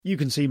You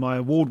can see my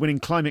award-winning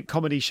climate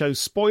comedy show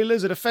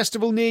Spoilers at a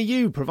festival near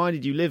you,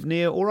 provided you live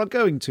near or are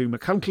going to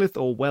Machynlleth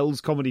or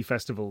Wells comedy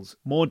festivals.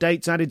 More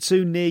dates added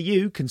soon near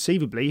you,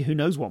 conceivably, who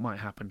knows what might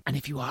happen. And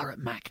if you are at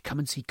Mac, come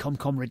and see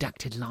ComCom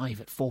Redacted live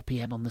at 4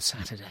 p.m. on the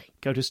Saturday.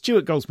 Go to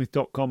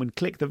stuartgoldsmith.com and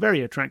click the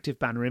very attractive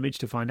banner image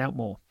to find out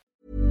more.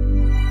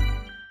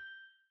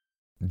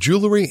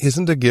 Jewelry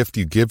isn't a gift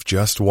you give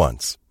just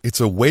once. It's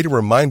a way to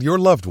remind your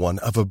loved one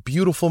of a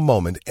beautiful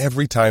moment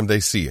every time they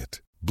see it.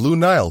 Blue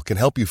Nile can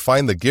help you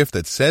find the gift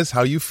that says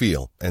how you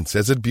feel and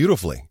says it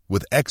beautifully,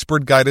 with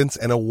expert guidance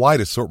and a wide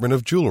assortment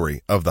of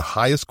jewelry of the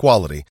highest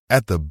quality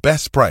at the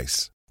best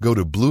price. Go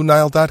to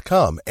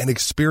BlueNile.com and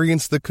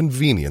experience the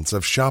convenience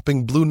of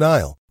shopping Blue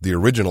Nile, the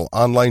original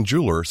online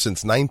jeweler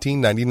since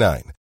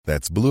 1999.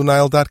 That's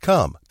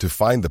BlueNile.com to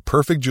find the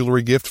perfect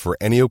jewelry gift for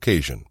any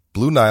occasion.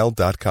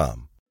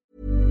 BlueNile.com.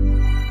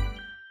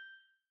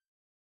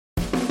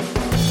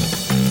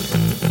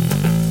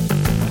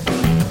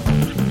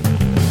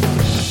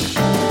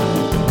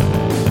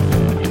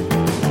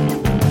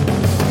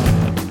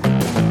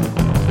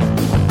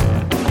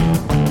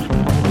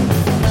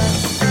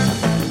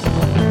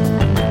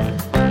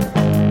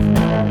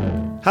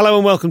 Hello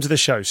and welcome to the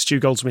show. Stu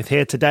Goldsmith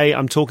here. Today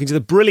I'm talking to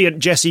the brilliant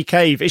Jessie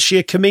Cave. Is she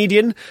a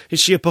comedian? Is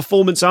she a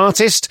performance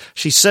artist?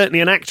 She's certainly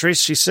an actress.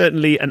 She's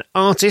certainly an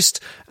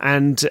artist.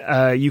 And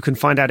you can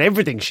find out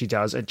everything she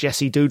does at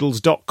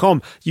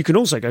jessiedoodles.com. You can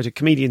also go to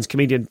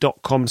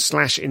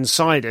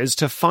comedianscomedian.com/insiders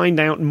to find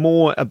out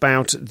more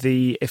about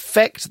the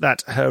effect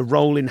that her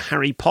role in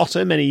Harry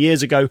Potter many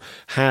years ago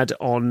had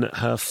on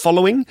her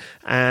following,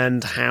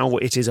 and how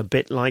it is a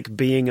bit like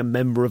being a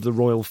member of the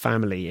royal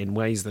family in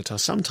ways that are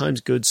sometimes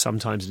good,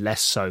 sometimes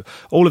less so.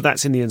 All of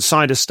that's in the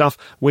insider stuff.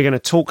 We're going to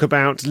talk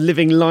about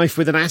living life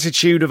with an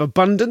attitude of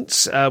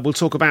abundance. We'll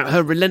talk about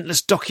her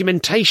relentless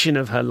documentation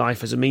of her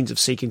life as a means of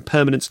seeking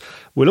permanence.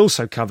 We'll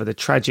also cover the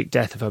tragic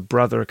death of her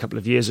brother a couple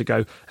of years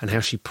ago and how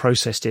she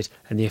processed it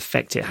and the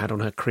effect it had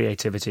on her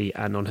creativity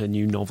and on her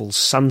new novel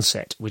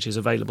Sunset, which is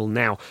available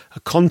now. A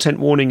content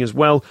warning as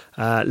well.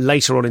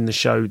 Later on in the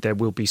show, there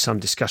will be some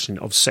discussion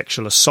of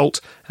sexual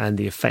assault and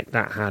the effect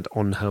that had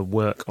on her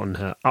work, on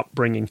her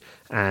upbringing.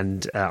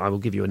 And I will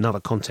give you another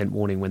content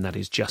warning when that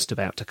is just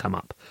about to come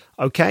up.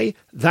 Okay,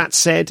 that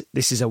said,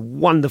 this is a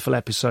wonderful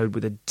episode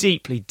with a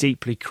deeply,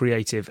 deeply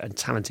creative and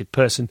talented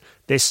person.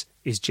 This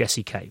is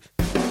Jessie Cave.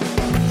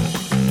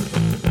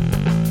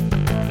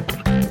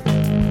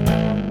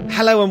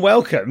 Hello and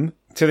welcome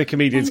to the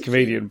Comedian's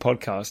Comedian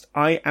podcast.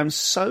 I am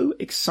so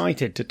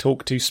excited to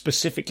talk to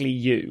specifically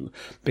you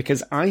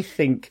because I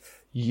think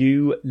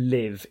you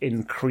live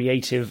in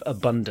creative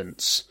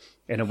abundance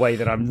in a way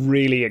that I'm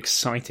really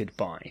excited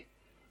by.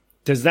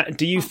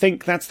 Do you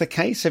think that's the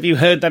case? Have you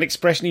heard that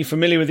expression? Are you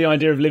familiar with the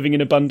idea of living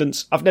in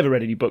abundance? I've never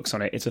read any books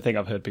on it. It's a thing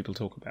I've heard people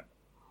talk about.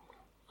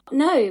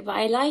 No, but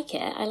I like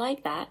it. I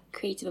like that,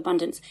 creative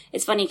abundance.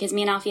 It's funny because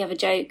me and Alfie have a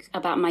joke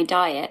about my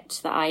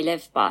diet that I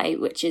live by,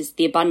 which is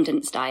the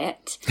abundance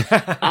diet.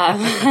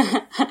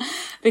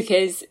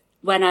 Because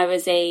when I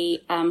was a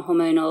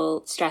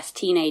hormonal stressed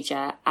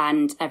teenager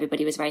and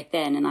everybody was very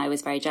thin and I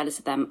was very jealous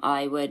of them,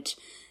 I would...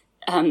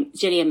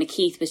 Gillian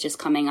McKeith was just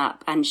coming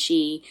up and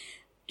she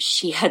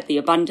had the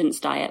abundance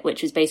diet,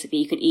 which was basically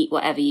you can eat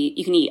whatever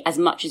you can eat as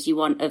much as you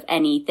want of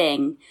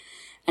anything.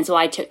 And so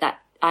I took that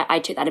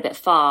a bit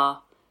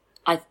far.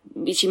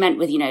 She meant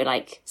with,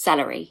 like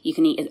celery, you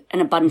can eat an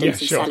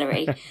abundance of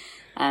celery.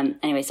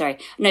 Anyway, sorry.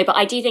 No, but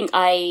I do think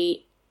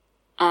I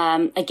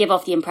give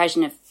off the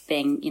impression of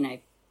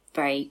being,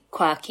 very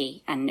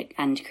quirky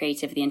and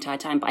creative the entire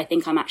time. But I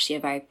think I'm actually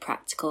a very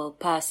practical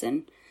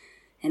person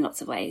in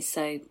lots of ways.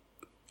 So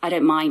I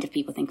don't mind if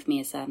people think of me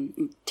as a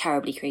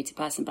terribly creative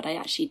person, but I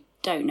actually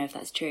don't know if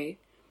that's true.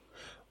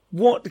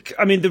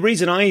 The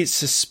reason I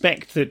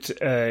suspect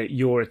that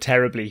you're a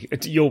terribly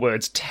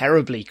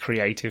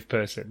creative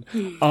person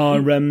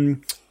are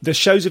the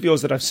shows of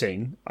yours that I've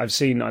seen. I've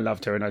seen I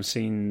Loved Her and I've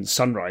seen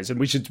Sunrise, and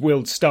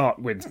we'll start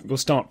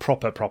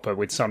proper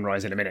with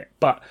Sunrise in a minute.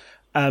 But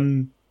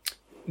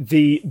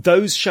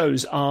those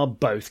shows are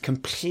both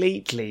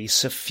completely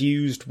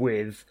suffused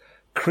with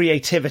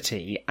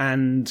creativity,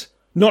 and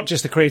not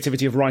just the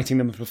creativity of writing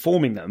them and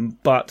performing them,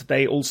 but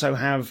they also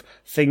have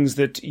things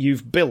that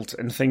you've built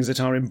and things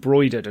that are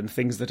embroidered and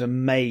things that are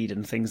made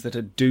and things that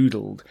are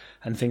doodled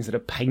and things that are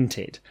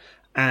painted.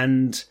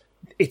 And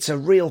it's a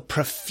real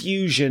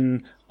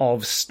profusion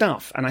of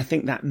stuff. And I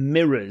think that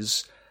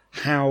mirrors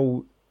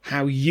how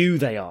you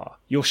they are.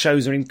 Your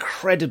shows are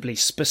incredibly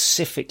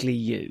specifically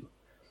you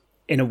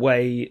in a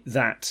way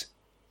that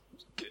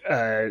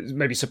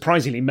maybe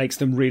surprisingly makes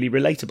them really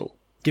relatable,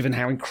 given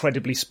how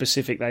incredibly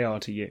specific they are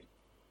to you.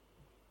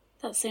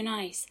 That's so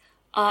nice.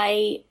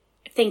 I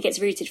think it's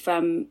rooted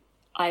from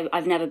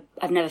I've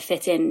never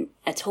fit in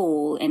at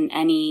all in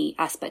any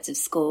aspect of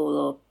school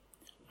or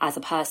as a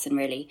person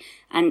really,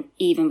 and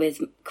even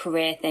with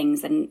career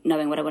things and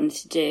knowing what I wanted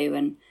to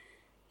do,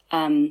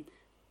 and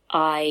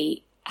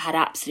I had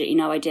absolutely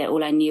no idea.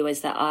 All I knew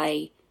was that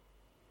I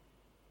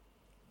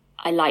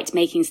I liked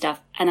making stuff,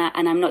 and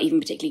I'm not even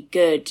particularly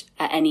good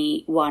at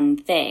any one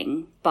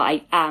thing, but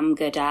I am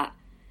good at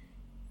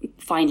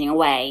finding a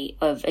way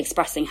of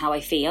expressing how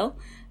I feel.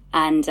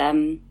 And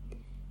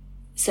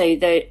so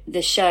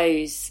the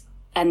shows,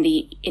 and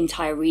the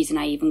entire reason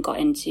I even got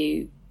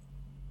into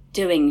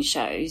doing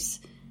shows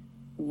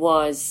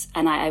was,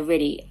 and I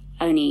really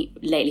only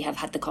lately have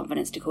had the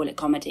confidence to call it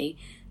comedy,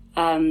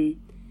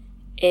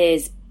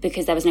 is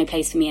because there was no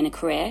place for me in a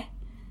career.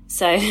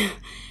 So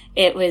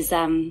it was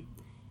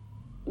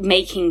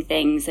making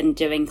things and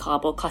doing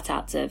cardboard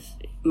cutouts of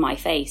my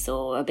face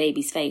or a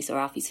baby's face or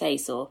Alfie's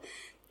face, or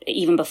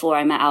even before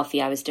I met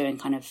Alfie, I was doing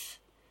kind of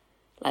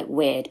like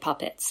weird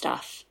puppet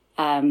stuff.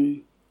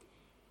 And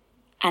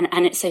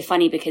it's so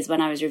funny because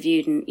when I was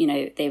reviewed and, you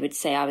know, they would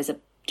say I was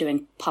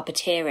doing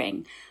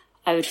puppeteering,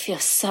 I would feel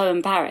so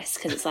embarrassed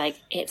because it's like,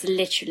 it's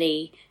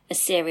literally a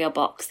cereal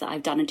box that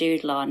I've done a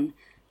doodle on,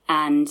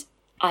 and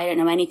I don't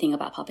know anything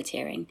about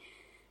puppeteering.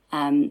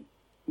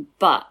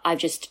 But I've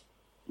just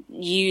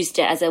used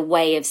it as a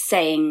way of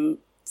saying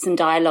some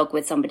dialogue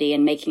with somebody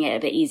and making it a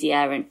bit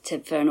easier and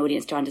for an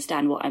audience to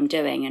understand what I'm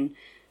doing. And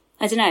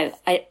I don't know,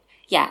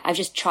 I've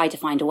just tried to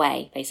find a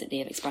way,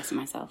 basically, of expressing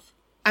myself.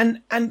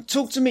 And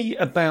talk to me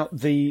about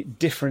the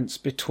difference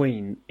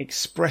between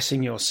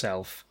expressing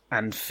yourself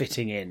and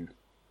fitting in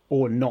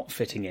or not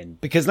fitting in,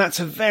 because that's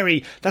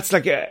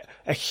like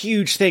a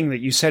huge thing that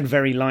you said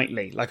very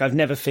lightly. Like, I've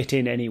never fit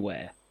in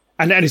anywhere.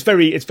 And it's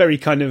very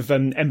kind of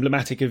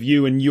emblematic of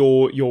you and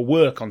your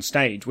work on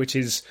stage, which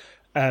is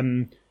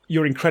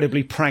you're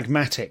incredibly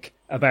pragmatic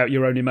about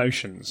your own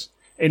emotions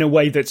in a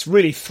way that's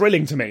really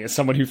thrilling to me as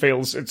someone who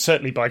feels,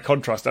 certainly by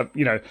contrast,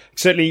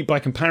 certainly by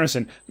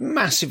comparison,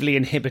 massively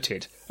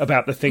inhibited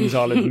about the things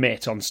I'll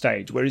admit on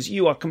stage, whereas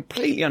you are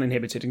completely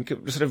uninhibited and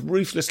sort of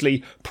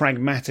ruthlessly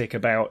pragmatic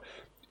about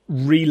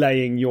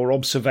relaying your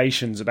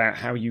observations about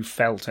how you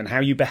felt and how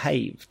you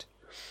behaved.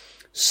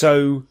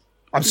 So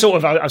I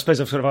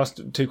suppose I've sort of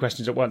asked two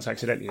questions at once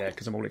accidentally there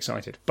because I'm all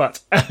excited. But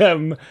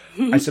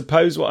I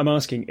suppose what I'm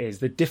asking is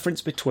the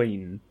difference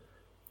between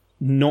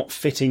not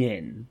fitting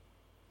in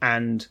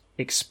and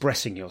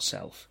expressing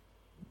yourself,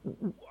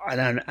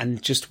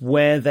 and just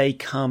where they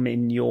come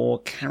in your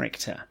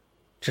character.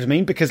 Do you know what I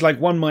mean? Because, like,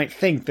 one might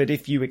think that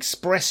if you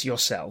express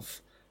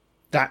yourself,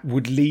 that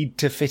would lead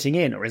to fitting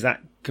in, or is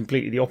that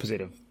completely the opposite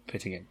of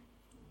fitting in?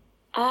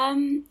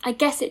 I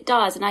guess it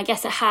does, and I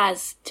guess it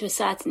has, to a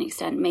certain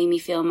extent, made me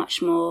feel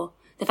much more...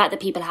 The fact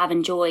that people have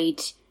enjoyed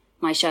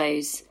my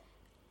shows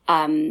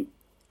and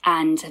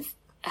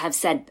have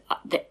said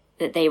that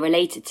they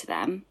related to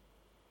them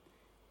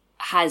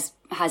has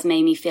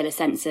made me feel a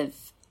sense of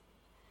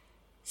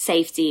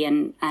safety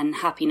and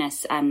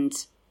happiness,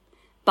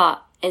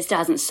 but it still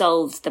hasn't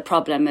solved the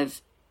problem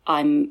of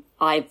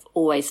I've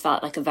always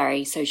felt like a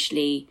very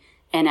socially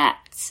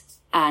inept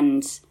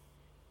and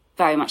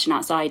very much an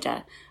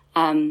outsider.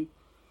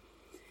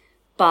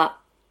 But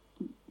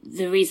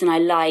the reason I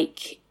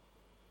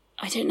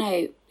don't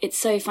know, it's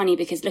so funny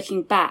because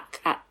looking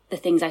back at the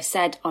things I've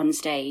said on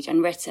stage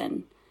and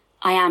written,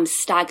 I am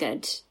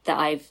staggered that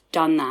I've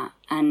done that.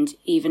 And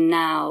even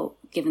now,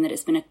 given that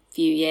it's been a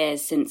few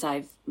years since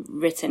I've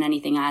written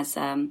anything as,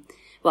 I've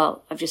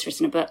just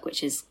written a book,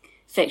 which is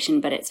fiction,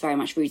 but it's very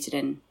much rooted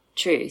in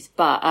truth.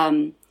 But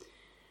I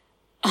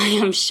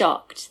am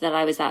shocked that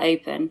I was that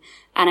open.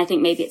 And I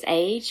think maybe it's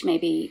age,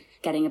 maybe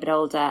getting a bit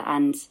older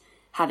and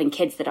having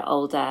kids that are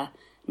older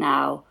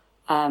now.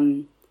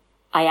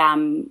 I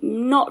am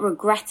not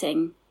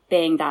regretting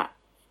being that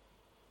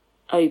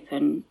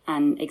open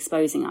and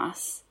exposing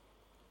us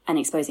and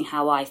exposing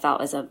how I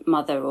felt as a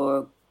mother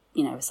or,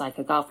 a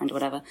psycho girlfriend or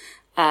whatever.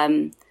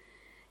 I'm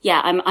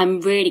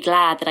really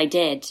glad that I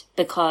did,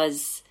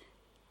 because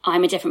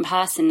I'm a different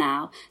person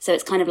now. So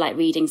it's kind of like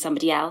reading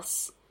somebody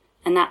else.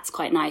 And that's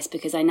quite nice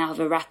because I now have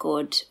a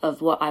record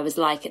of what I was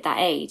like at that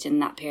age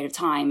and that period of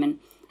time. And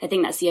I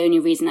think that's the only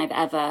reason I've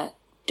ever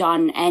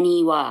done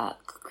any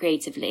work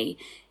creatively,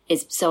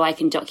 is so I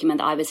can document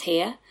that I was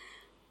here.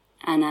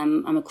 And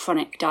I'm a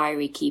chronic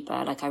diary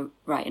keeper. Like, I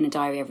write in a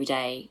diary every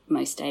day,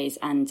 most days.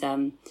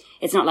 And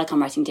it's not like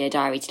I'm writing Dear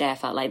Diary, today I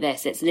felt like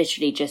this. It's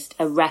literally just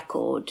a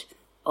record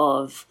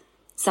of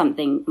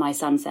something my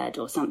son said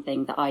or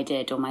something that I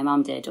did or my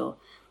mum did. Or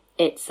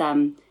it's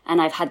and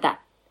I've had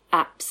that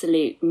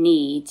absolute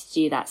need to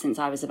do that since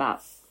I was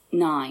about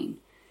 9.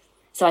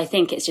 So I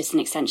think it's just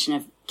an extension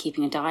of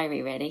keeping a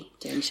diary, really,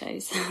 doing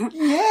shows.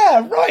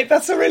 Yeah, right.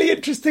 That's a really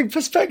interesting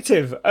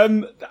perspective.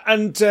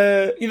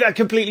 That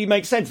completely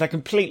makes sense. That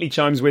completely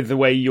chimes with the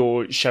way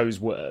your shows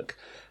work.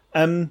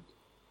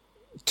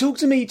 Talk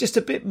to me just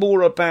a bit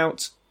more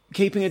about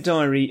keeping a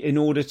diary in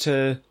order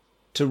to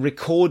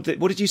record that.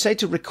 What did you say?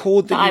 To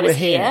record that you were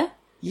here?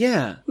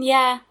 Yeah.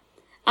 Yeah.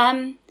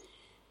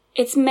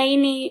 It's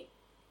mainly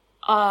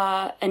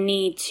a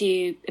need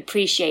to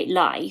appreciate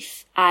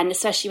life, and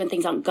especially when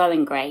things aren't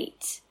going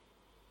great.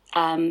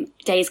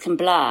 Days can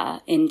blur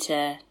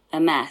into a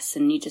mess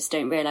and you just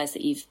don't realise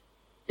that you've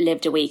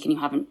lived a week and you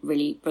haven't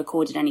really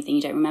recorded anything,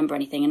 you don't remember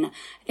anything. And I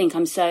think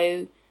I'm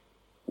so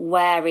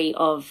wary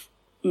of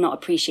not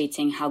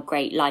appreciating how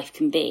great life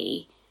can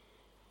be,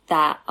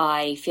 that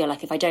I feel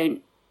like if I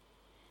don't,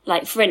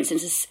 like, for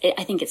instance,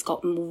 I think it's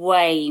gotten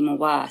way more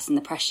worse, and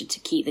the pressure to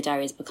keep the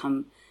diary has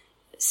become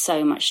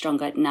so much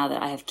stronger now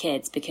that I have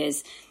kids,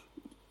 because,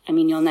 I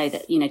mean, you'll know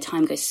that, you know,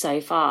 time goes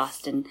so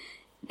fast and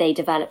they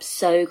develop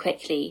so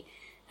quickly,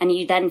 and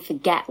you then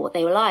forget what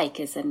they were like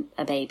as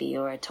a baby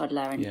or a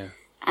toddler.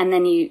 And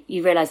then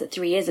you realise that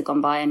 3 years have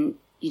gone by and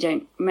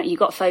you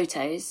got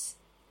photos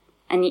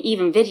and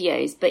even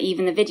videos, but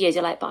even the videos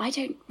you're like, but I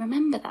don't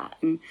remember that.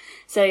 And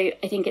so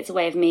I think it's a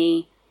way of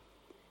me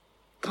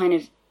kind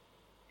of,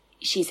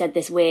 she said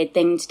this weird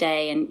thing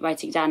today, and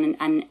writing it down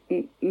and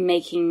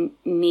making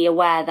me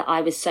aware that I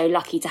was so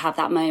lucky to have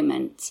that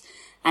moment.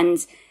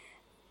 And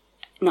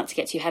not to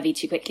get too heavy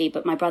too quickly,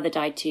 but my brother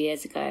died 2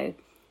 years ago.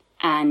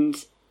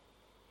 And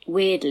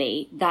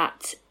weirdly,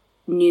 that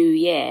new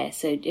year,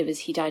 so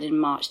he died in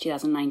March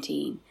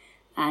 2019.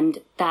 And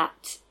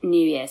that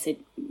new year, so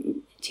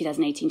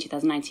 2018,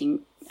 2019,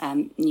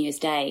 New Year's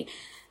Day,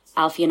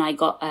 Alfie and I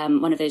got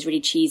one of those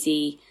really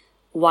cheesy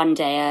one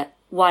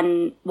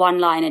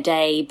line a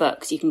day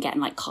books you can get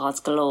in like Cards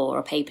Galore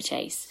or Paper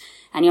Chase,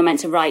 and you're meant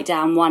to write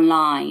down one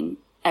line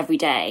every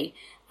day,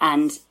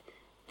 and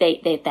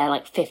they're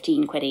like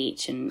 15 quid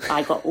each. And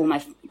I got all my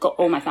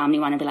family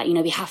one and be like, you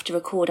know, we have to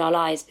record our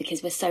lives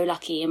because we're so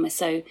lucky and we're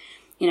so,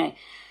 you know,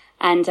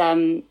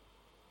 and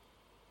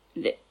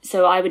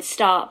so I would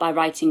start by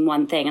writing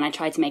one thing, and I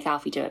tried to make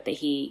Alfie do it, but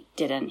he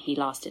didn't. He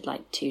lasted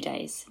like 2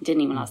 days.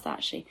 Didn't even last that,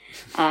 actually.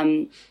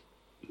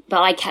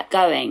 But I kept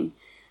going.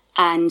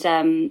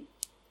 And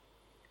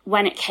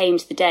when it came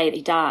to the day that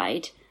he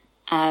died,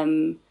 I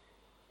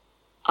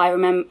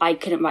remember I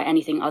couldn't write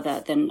anything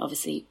other than,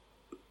 obviously,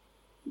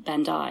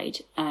 Ben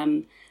died.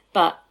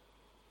 But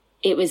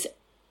it was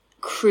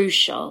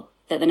crucial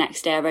that the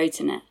next day I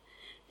wrote in it,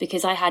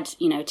 because I had,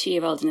 you know, a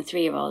 2-year-old and a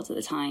 3-year-old at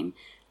the time.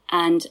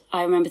 And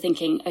I remember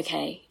thinking,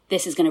 okay,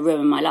 this is going to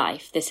ruin my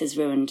life.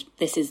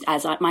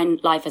 My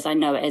life as I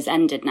know it has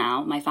ended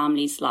now, my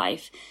family's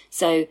life.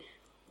 So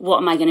what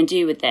am I going to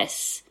do with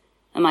this?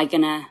 Am I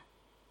going to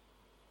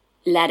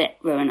let it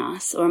ruin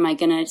us? Or am I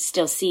going to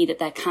still see that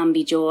there can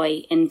be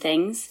joy in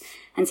things?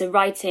 And so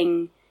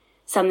writing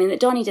something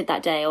that Donnie did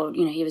that day, or,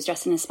 you know, he was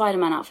dressed in a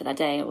Spider-Man outfit that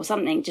day or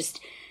something, just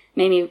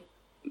made me,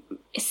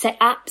 it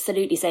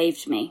absolutely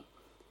saved me.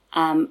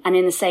 And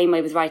in the same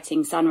way with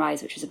writing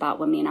Sunrise, which was about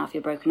when me and Alfie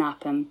were broken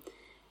up, and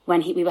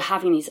when we were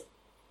having these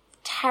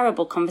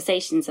terrible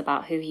conversations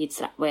about who he'd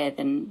slept with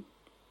and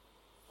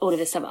all of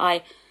this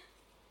stuff,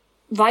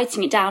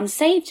 writing it down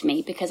saved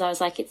me, because I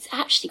was like, it's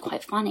actually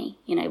quite funny,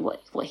 you know,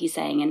 what he's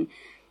saying, and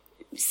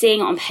seeing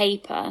it on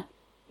paper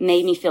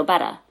made me feel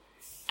better.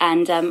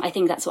 And I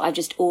think that's what I've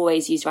just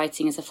always used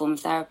writing as a form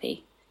of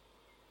therapy.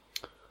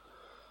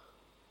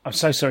 I'm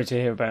so sorry to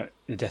hear about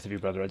the death of your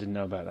brother. I didn't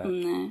know about that.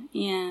 No,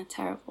 yeah,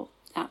 terrible.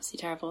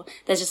 Absolutely terrible.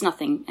 There's just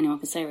nothing anyone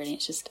can say, really.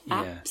 It's just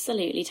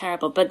absolutely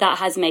terrible. But that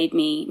has made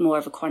me more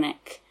of a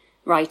chronic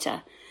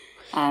writer.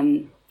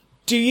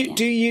 Do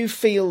you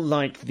feel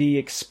like the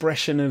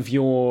expression of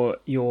your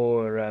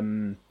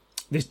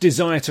this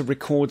desire to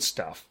record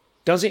stuff,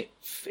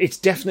 it's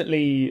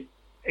definitely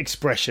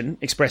expressive.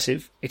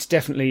 It's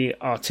definitely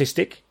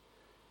artistic.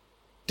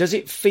 Does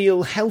it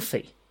feel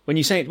healthy when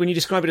you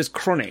describe it as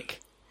chronic?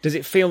 Does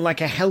it feel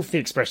like a healthy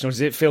expression, or does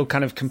it feel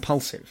kind of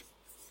compulsive?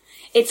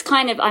 It's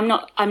kind of, I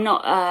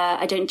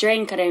don't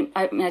drink, I don't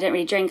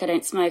really drink, I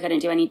don't smoke, I don't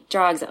do any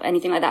drugs or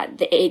anything like that.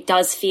 It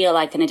does feel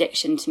like an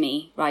addiction to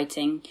me,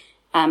 writing.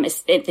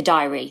 It's the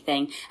diary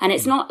thing. And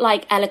it's not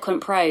like eloquent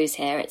prose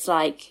here. It's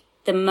like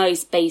the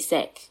most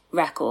basic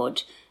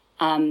record.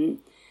 And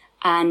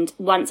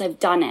once I've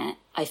done it,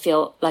 I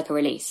feel like a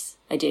release.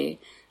 I do.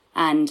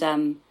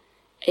 And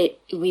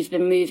we've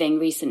been moving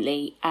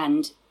recently,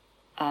 and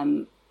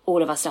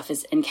all of our stuff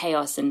is in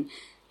chaos, and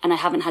I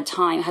haven't had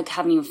time. I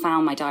haven't even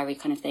found my diary,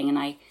 kind of thing.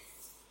 And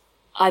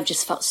I've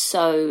just felt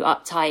so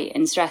uptight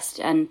and stressed,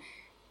 and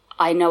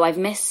I know I've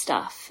missed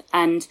stuff.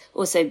 And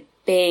also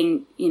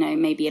being, you know,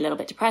 maybe a little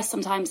bit depressed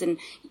sometimes. And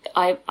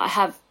I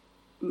have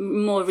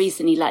more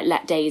recently like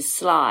let days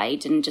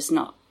slide and just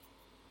not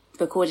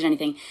recorded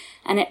anything.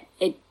 And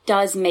it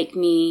does make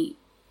me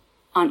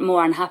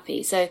more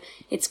unhappy. So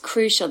it's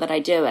crucial that I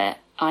do it.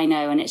 I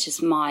know, and it's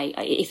just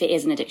if it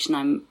is an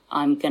addiction,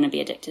 I'm going to be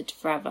addicted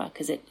forever,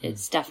 because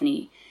it's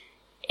definitely,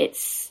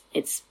 it's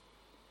just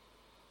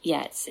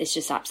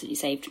absolutely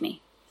saved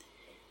me.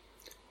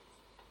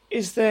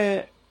 Is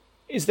there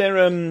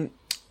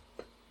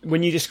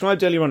when you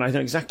described earlier on, I know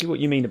exactly what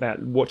you mean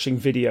about watching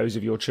videos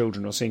of your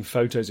children or seeing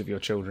photos of your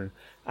children.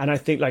 And I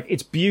think, like,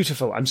 it's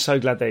beautiful. I'm so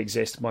glad they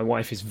exist. My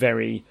wife is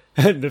very...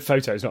 the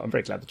photos, I'm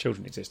very glad the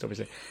children exist,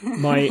 obviously.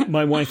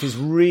 My wife is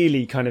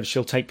really kind of...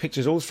 She'll take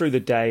pictures all through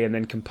the day and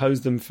then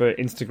compose them for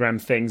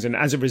Instagram things. And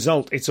as a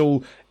result,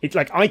 it's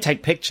like, I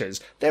take pictures.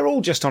 They're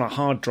all just on a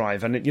hard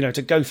drive. And, you know,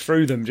 to go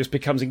through them just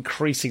becomes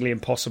increasingly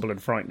impossible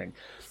and frightening.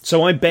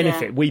 So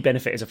we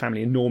benefit as a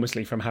family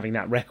enormously from having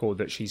that record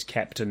that she's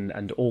kept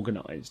and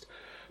organised.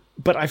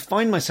 But I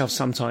find myself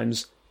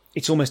sometimes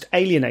it's almost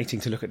alienating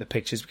to look at the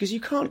pictures because you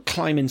can't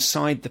climb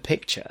inside the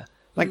picture.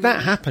 Like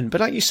that happened. But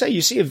like you say,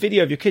 you see a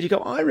video of your kid, you go,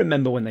 I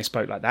remember when they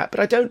spoke like that,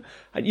 but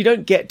you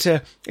don't get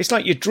to, it's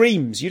like your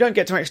dreams. You don't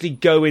get to actually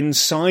go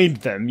inside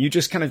them. You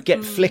just kind of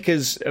get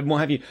flickers and what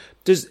have you.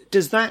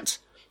 Is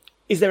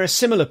there a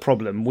similar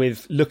problem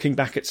with looking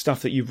back at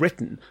stuff that you've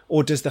written,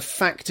 or does the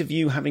fact of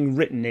you having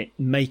written it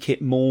make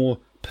it more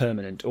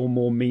permanent or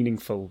more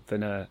meaningful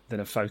than a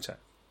photo?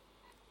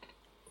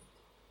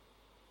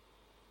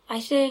 I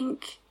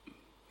think,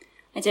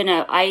 I don't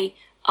know, I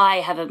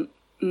have a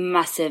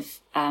massive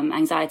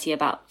anxiety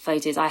about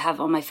photos. I have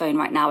on my phone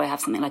right now, I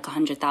have something like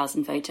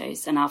 100,000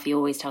 photos, and Alfie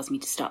always tells me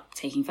to stop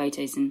taking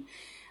photos, and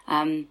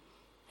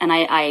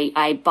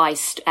I buy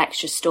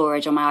extra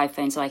storage on my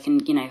iPhone so I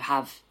can,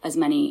 have as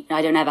many.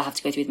 I don't ever have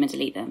to go through them and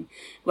delete them.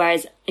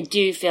 Whereas I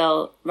do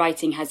feel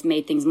writing has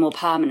made things more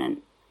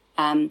permanent,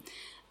 and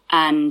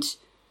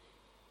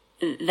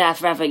there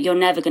forever. You're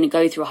never going to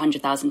go through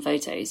 100,000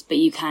 photos, but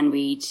you can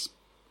read,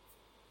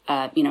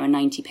 a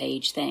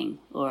 90-page thing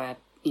or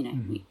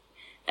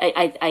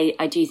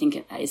I do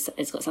think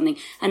it's got something.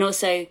 And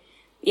also,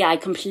 yeah, I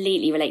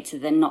completely relate to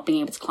the not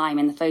being able to climb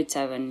in the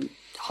photo and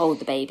hold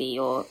the baby,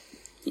 or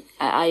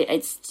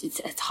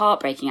it's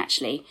heartbreaking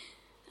actually.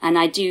 And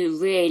I do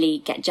really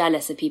get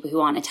jealous of people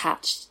who aren't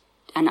attached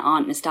and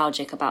aren't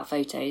nostalgic about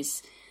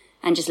photos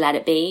and just let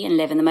it be and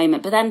live in the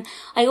moment. But then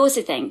I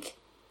also think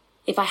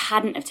if I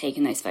hadn't have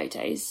taken those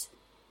photos,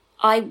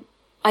 I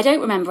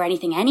don't remember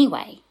anything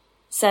anyway.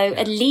 So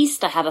at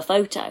least I have a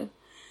photo.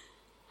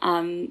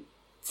 So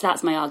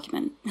that's my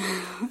argument.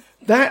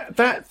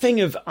 That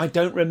thing of I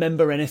don't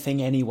remember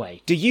anything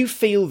anyway. Do you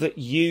feel that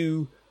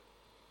you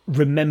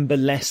remember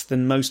less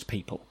than most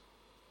people?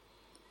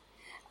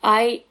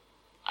 I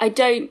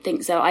don't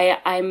think so.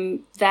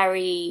 I'm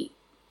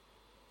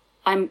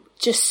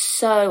just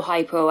so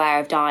hyper aware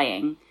of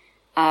dying.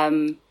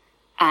 And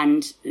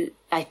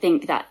I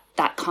think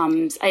that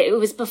comes, it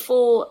was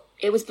before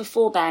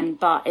Ben,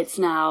 but it's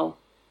now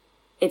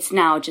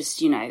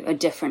just, a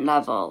different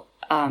level.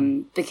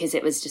 Because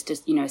it was just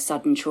a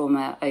sudden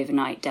trauma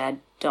overnight, dead,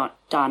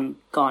 done,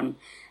 gone.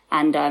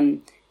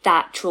 And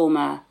that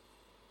trauma,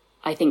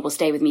 I think, will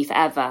stay with me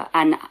forever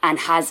and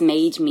has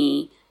made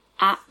me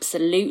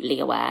absolutely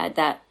aware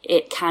that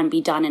it can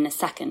be done in a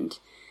second.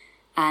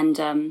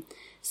 And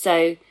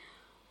so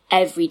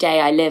every day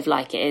I live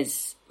like it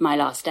is my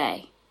last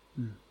day,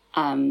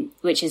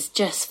 which is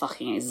just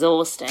fucking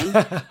exhausting.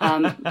 But,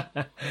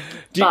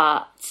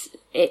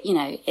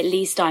 at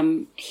least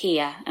I'm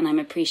here and I'm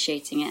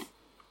appreciating it.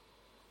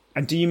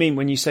 And do you mean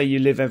when you say you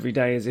live every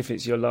day as if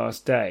it's your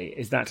last day,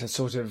 is that a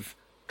sort of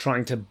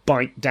trying to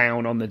bite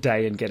down on the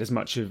day and get as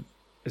much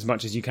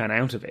as you can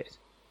out of it?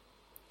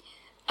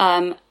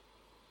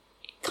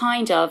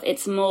 Kind of.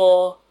 It's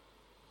more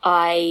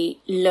I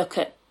look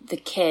at the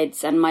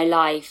kids and my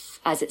life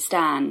as it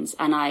stands,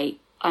 and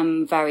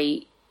I'm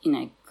very,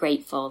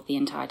 grateful the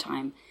entire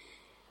time.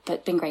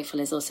 But being grateful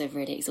is also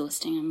really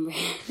exhausting. I'm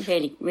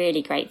really,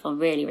 really grateful,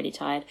 really, really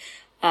tired.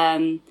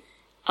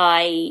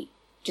 I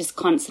just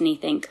constantly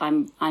think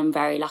I'm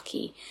very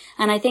lucky.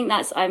 And I think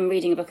I'm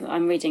reading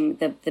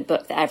the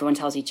book that everyone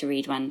tells you to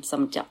read when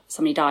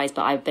somebody dies,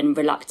 but I've been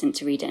reluctant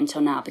to read it until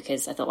now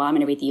because I thought, well, I'm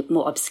going to read the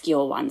more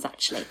obscure ones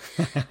actually.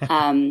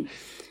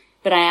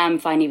 But I am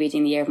finally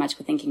reading The Year of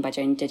Magical Thinking by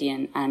Joan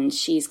Didion, and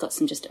she's got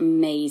some just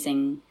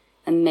amazing,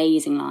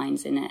 amazing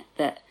lines in it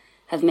that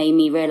have made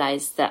me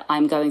realise that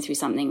I'm going through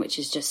something which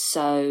is just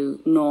so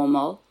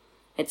normal.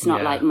 It's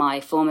not like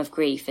my form of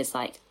grief is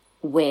like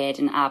weird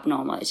and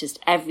abnormal. It's just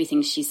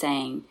everything she's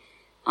saying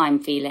I'm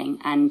feeling.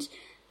 And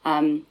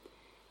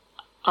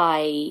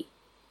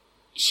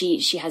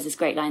she has this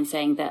great line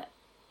saying that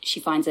she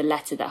finds a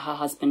letter that her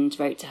husband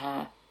wrote to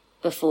her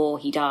before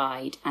he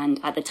died, and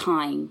at the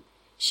time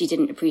she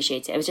didn't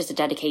appreciate it. It was just a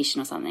dedication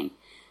or something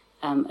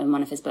in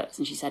one of his books,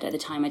 and she said at the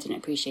time I didn't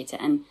appreciate it.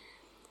 And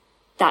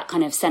that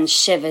kind of sends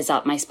shivers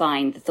up my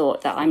spine, the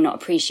thought that I'm not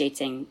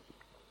appreciating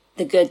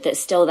the good that's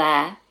still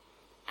there.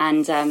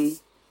 And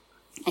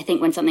I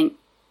think when something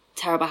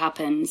terrible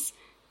happens,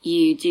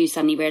 you do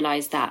suddenly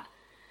realise that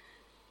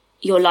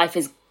your life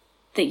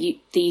that you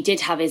did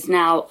have is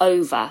now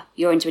over.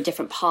 You're into a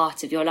different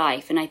part of your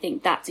life. And I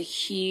think that's a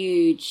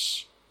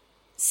huge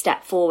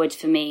step forward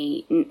for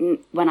me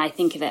when I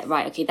think of it,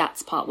 right, okay,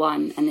 that's part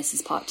one and this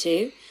is part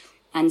two.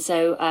 And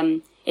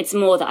so it's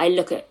more that I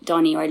look at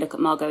Donnie or I look at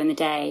Margot in the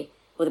day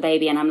or the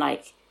baby and I'm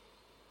like,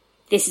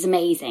 this is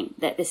amazing,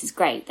 that this is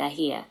great, they're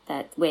here,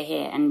 that we're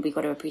here and we've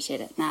got to appreciate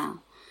it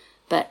now.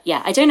 But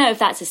yeah, I don't know if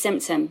that's a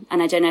symptom,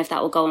 and I don't know if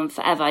that will go on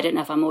forever. I don't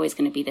know if I'm always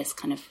going to be this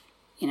kind of,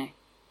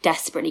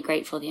 desperately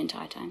grateful the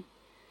entire time.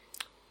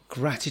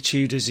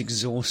 Gratitude is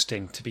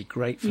exhausting. To be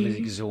grateful is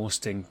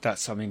exhausting.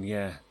 That's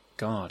something,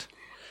 God.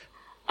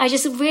 I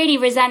just really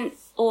resent,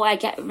 or I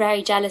get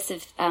very jealous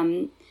of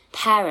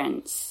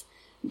parents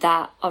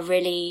that are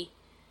really,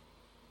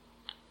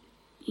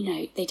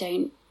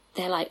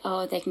 they're like,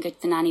 oh, they can go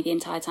to the nanny the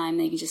entire time.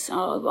 They can just,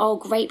 oh,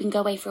 great, we can go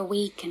away for a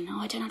week. And,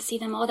 I don't have to see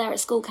them. Oh, they're at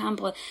school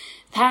camp. Or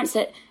parents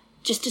that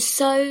just are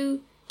so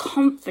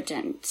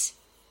confident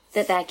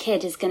that their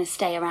kid is going to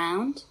stay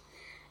around.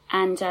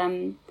 And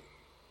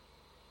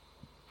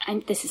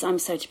I'm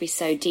sorry to be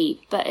so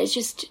deep, but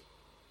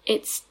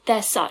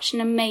they're such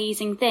an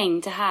amazing thing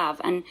to have,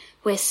 and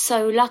we're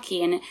so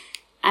lucky.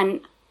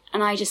 And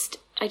I just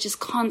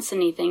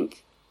constantly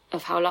think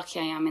of how lucky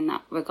I am in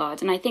that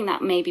regard. And I think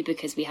that maybe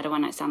because we had a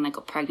one-night stand and I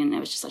got pregnant, it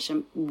was just such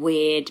a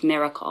weird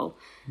miracle.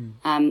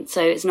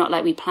 So it's not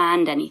like we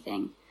planned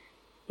anything.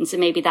 And so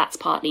maybe that's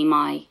partly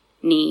my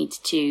need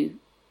to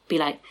be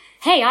like,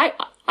 hey, I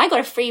got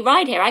a free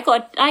ride here.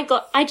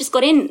 I just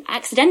got in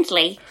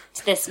accidentally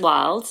to this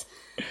world.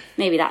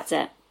 Maybe that's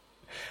it.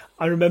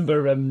 I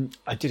remember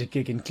I did a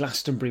gig in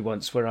Glastonbury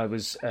once where I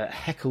was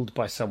heckled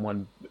by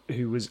someone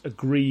who was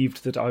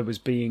aggrieved that I was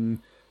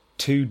being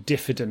too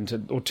diffident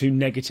or too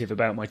negative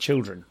about my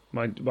children.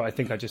 I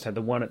think I just had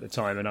the one at the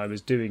time, and I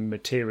was doing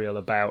material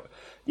about,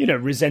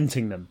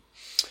 resenting them.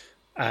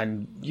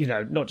 And,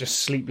 not just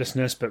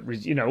sleeplessness, but,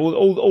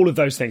 all of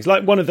those things.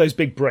 Like one of those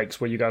big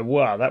breaks where you go,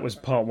 wow, that was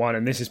part one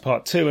and this is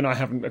part two, and I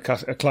haven't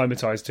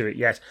acclimatized to it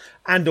yet.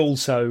 And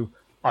also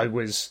I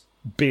was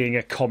being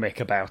a comic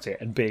about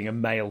it and being a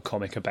male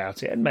comic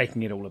about it and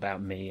making it all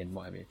about me and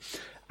what have you.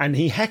 And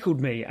he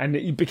heckled me, and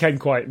it became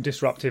quite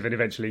disruptive, and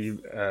eventually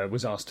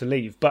was asked to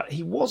leave. But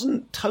he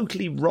wasn't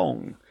totally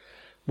wrong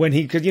when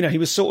he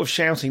was sort of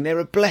shouting, "They're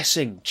a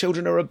blessing.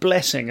 Children are a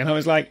blessing." And I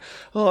was like,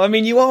 "Oh, I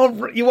mean, you are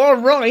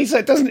right.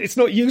 So it's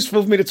not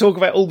useful for me to talk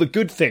about all the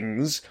good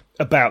things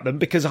about them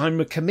because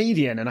I'm a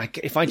comedian, and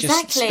if I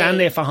just stand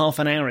there for half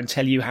an hour and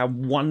tell you how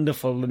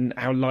wonderful and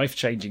how life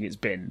changing it's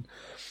been,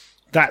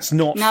 that's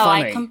not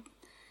funny."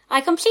 I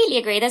completely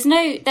agree.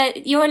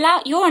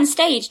 You're on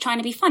stage trying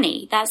to be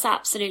funny. That's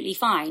absolutely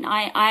fine.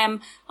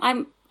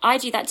 I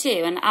do that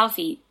too, and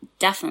Alfie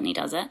definitely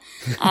does it.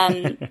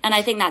 And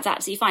I think that's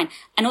absolutely fine.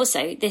 And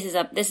also,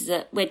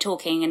 we're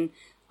talking, and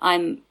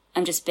I'm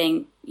just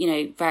being,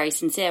 very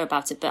sincere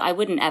about it. But I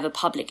wouldn't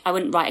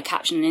write a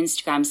caption on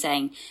Instagram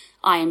saying,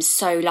 "I am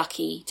so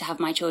lucky to have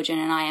my children,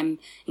 and I am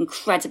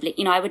incredibly,"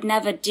 I would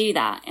never do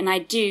that. And I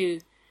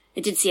did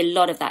see a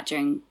lot of that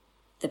during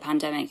the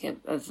pandemic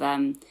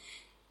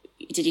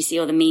did you see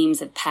all the memes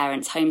of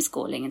parents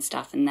homeschooling and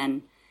stuff? And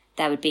then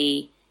there would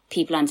be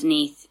people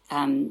underneath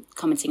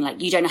commenting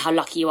like, "You don't know how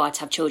lucky you are to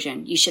have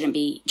children. You shouldn't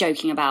be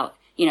joking about,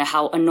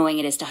 how annoying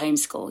it is to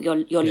homeschool.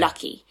 You're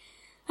lucky."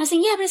 I was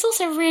saying, yeah, but it's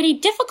also really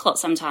difficult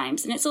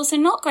sometimes. And it's also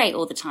not great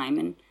all the time.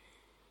 And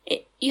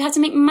you have to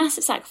make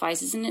massive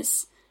sacrifices. And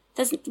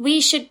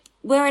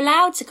we're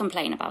allowed to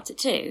complain about it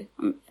too.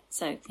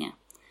 So, yeah.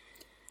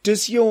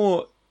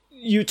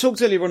 You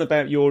talked earlier on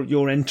about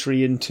your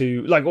entry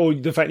into, or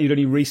the fact that you'd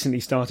only recently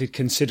started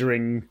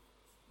considering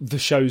the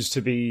shows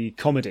to be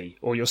comedy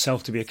or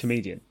yourself to be a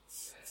comedian.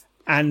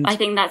 And I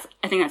think that's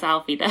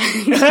Alfie though.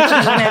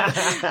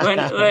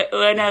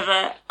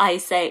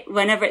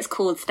 whenever it's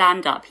called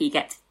stand up, he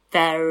gets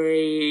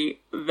very,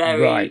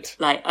 very right.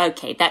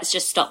 Okay, let's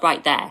just stop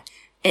right there.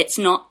 It's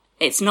not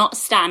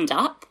stand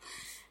up.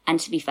 And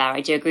to be fair, I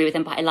do agree with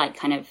him, but I like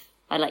kind of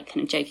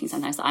joking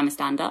sometimes that I'm a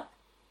stand up.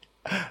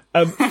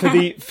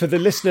 For the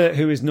listener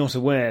who is not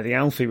aware, the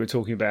Alfie we're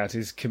talking about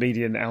is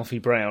comedian Alfie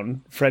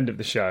Brown, friend of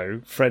the show,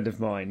 friend of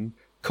mine,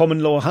 common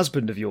law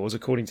husband of yours,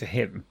 according to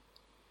him.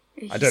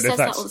 I don't know if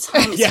that's... that all the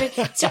time.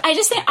 Yeah. So I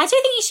don't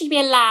think he should be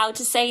allowed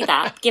to say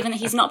that, given that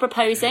he's not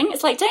proposing.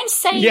 It's like, don't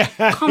say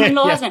common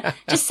law husband.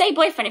 Just say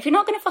boyfriend. If you're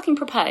not going to fucking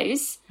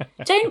propose,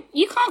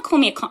 you can't call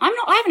me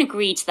I haven't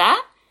agreed to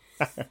that.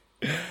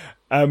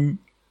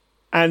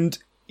 And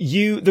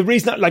the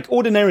reason that,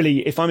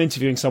 ordinarily, if I'm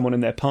interviewing someone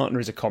and their partner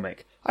is a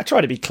comic, I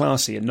try to be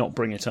classy and not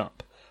bring it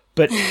up.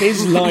 But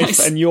his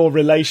life and your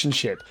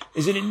relationship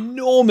is an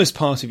enormous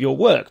part of your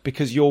work,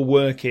 because your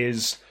work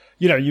is,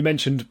 you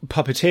mentioned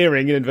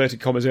puppeteering in inverted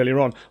commas earlier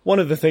on. One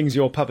of the things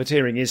you're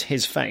puppeteering is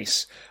his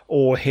face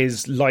or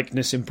his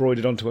likeness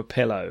embroidered onto a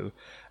pillow.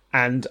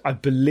 And I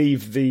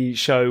believe the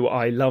show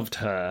I Loved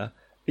Her,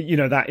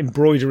 that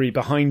embroidery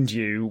behind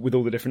you with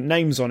all the different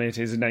names on it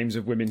is the names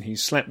of women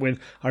he's slept with.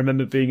 I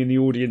remember being in the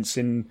audience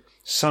in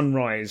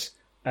Sunrise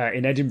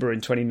in Edinburgh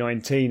in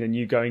 2019, and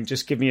you going,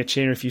 "Just give me a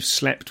cheer if you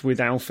slept with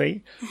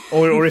Alfie,"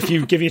 or if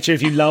you give me a cheer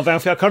if you love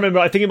Alfie. I can't remember.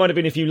 I think it might have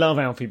been "if you love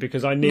Alfie,"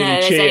 because I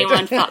nearly cheered. No, has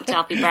anyone fucked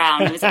Alfie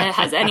Brown?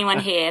 Has anyone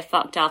here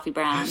fucked Alfie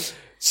Brown?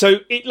 So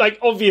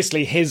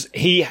obviously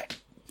he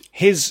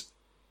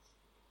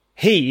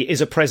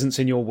is a presence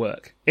in your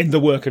work, in the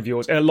work of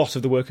yours, in a lot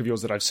of the work of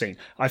yours that I've seen.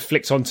 I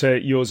flicked onto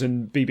yours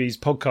and BB's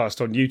podcast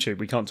on YouTube.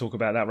 We can't talk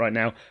about that right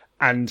now.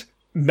 And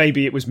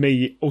maybe it was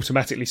me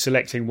automatically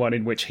selecting one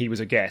in which he was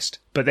a guest,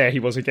 but there he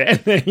was again.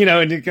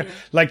 You're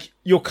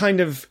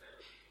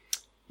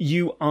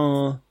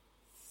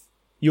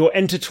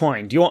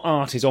intertwined. Your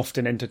art is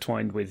often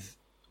intertwined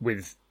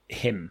with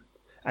him.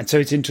 And so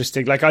it's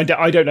interesting. I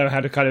don't know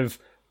how to kind of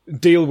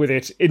deal with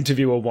it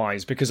interviewer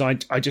wise, because I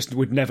just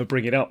would never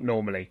bring it up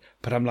normally,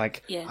 but I'm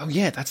like, oh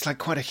yeah, that's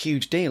quite a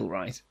huge deal,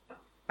 right?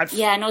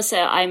 And also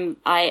I'm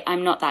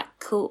not that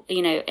cool.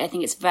 I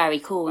think it's very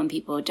cool when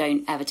people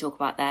don't ever talk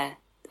about their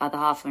other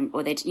half,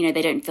 or they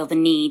don't feel the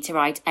need to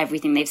write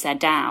everything they've said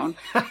down.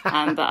 But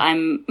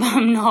I'm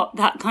not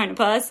that kind of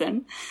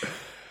person.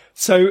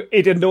 So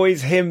it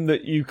annoys him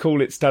that you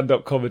call it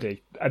stand-up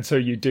comedy, and so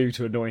you do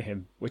to annoy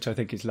him, which I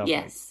think is lovely.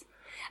 Yes.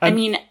 I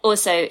mean,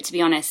 also, to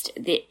be honest,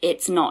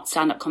 it's not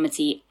stand-up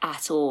comedy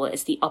at all.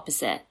 It's the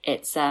opposite.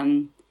 It's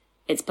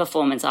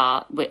performance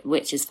art,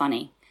 which is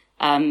funny,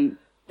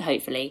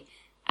 hopefully.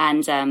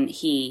 And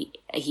he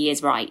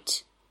is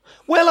right.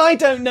 Well, I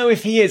don't know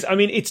if he is. I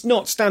mean, it's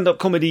not stand-up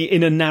comedy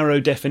in a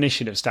narrow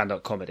definition of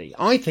stand-up comedy.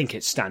 I think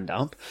it's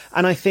stand-up,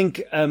 and I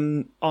think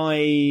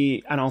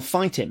I'll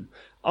fight him.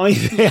 I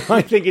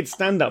think it's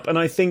stand-up, and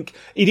I think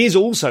it is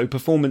also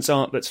performance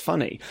art that's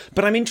funny.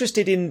 But I'm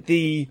interested in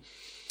the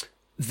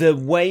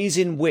ways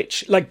in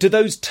which, like, are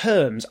those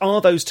terms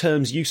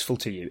useful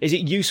to you? Is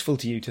it useful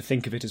to you to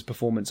think of it as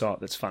performance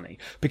art that's funny?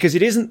 Because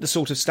it isn't the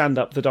sort of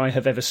stand-up that I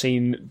have ever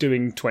seen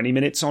doing 20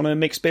 minutes on a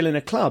mixed bill in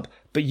a club.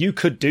 But you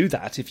could do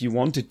that if you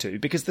wanted to,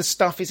 because the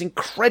stuff is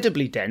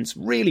incredibly dense,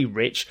 really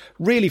rich,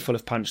 really full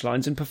of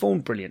punchlines, and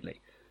performed brilliantly.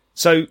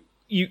 So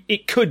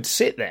it could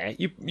sit there.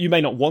 You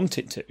may not want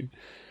it to,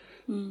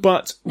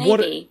 but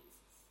maybe.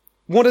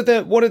 What are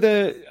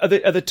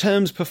the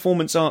terms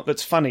performance art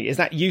that's funny? Is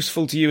that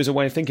useful to you as a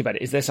way of thinking about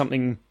it? Is there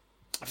something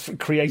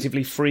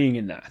creatively freeing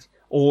in that,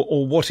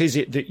 or what is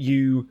it that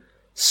you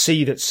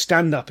see that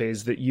stand up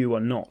is that you are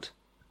not?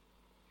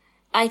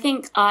 I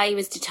think I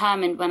was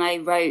determined when I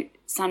wrote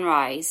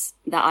Sunrise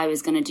that I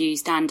was going to do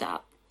stand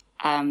up,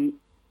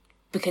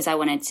 because I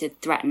wanted to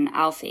threaten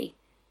Alfie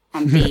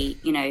and be,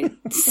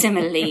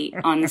 similarly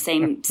on the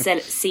same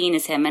scene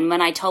as him. And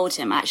when I told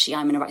him, actually,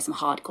 I'm going to write some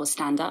hardcore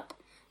stand up.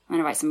 I'm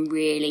going to write some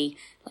really,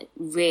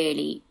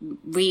 really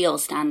real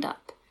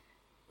stand-up.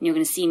 And you're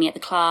going to see me at the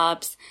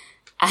clubs,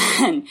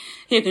 and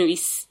you're going to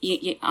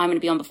be, I'm going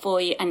to be on before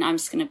you, and I'm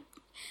just going to...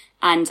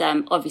 And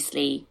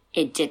obviously,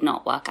 it did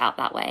not work out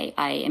that way.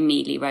 I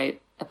immediately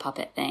wrote a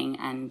puppet thing,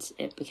 and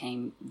it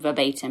became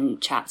verbatim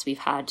chats we've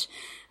had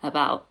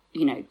about,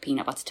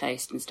 peanut butter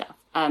toast and stuff.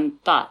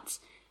 But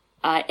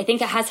I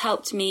think it has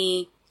helped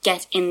me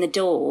get in the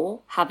door.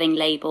 Having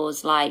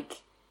labels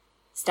like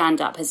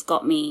stand-up has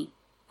got me...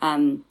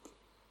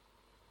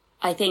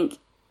 I think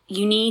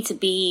you need to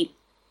be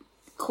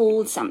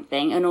called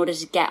something in order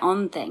to get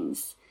on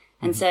things.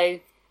 And so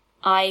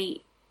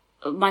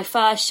my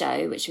first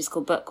show, which was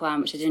called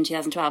Bookworm, which I did in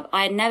 2012,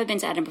 I had never been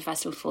to Edinburgh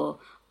Festival before.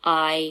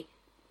 I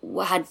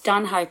had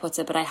done Harry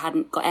Potter, but I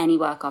hadn't got any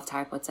work after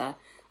Harry Potter.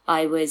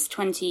 I was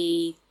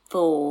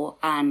 24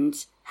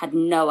 and had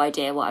no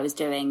idea what I was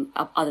doing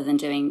other than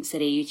doing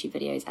silly YouTube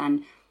videos.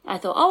 And I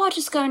thought, I'll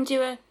just go and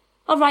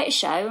I'll write a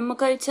show and we'll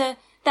go to...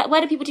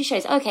 Where do people do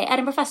shows? Okay,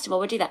 Edinburgh Festival,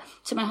 we'll do that.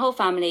 So my whole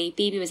family,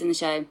 Bibi was in the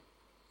show.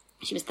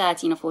 She was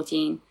 13 or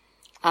 14.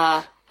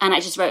 And I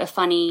just wrote a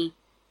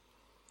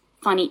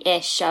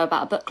funny-ish show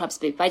about a book club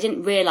spook. But I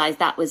didn't realise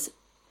that was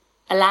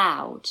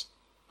allowed.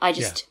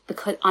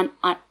 Because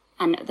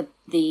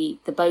the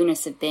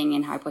bonus of being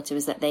in Harry Potter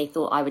was that they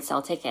thought I would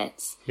sell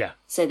tickets. Yeah.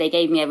 So they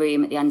gave me a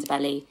room at the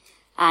Underbelly.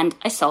 And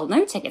I sold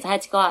no tickets. I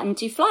had to go out and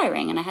do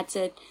flyering. And I had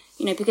to,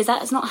 because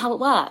that's not how it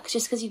works.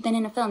 Just because you've been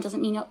in a film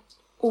doesn't mean you're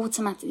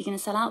automatically going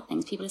to sell out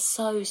things. People are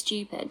so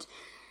stupid.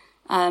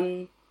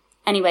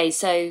 Anyway,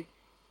 so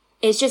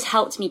it's just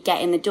helped me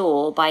get in the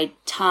door by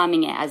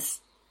terming it as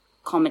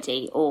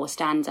comedy or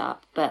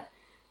stand-up. But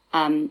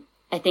I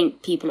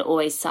think people are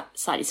always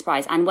slightly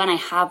surprised. And when I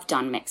have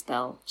done mixed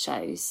bill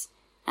shows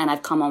and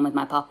I've come on with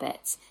my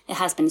puppets, it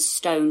has been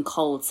stone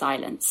cold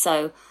silence.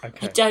 So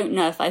I don't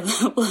know if I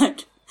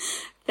would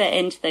fit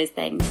into those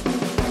things.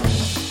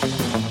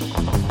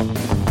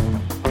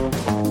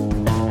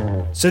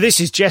 So this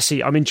is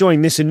Jessie. I'm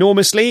enjoying this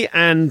enormously,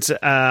 and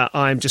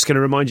I'm just going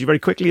to remind you very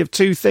quickly of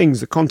two things.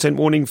 The content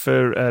warning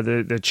for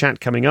the chat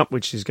coming up,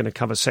 which is going to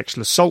cover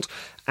sexual assault,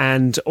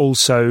 and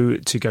also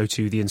to go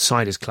to the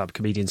Insiders Club,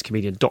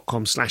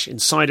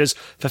 comedianscomedian.com/insiders,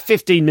 for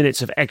 15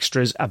 minutes of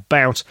extras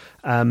about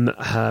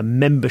her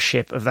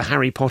membership of the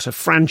Harry Potter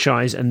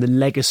franchise and the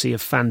legacy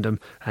of fandom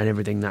and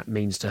everything that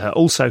means to her.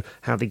 Also,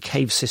 how the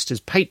Cave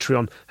Sisters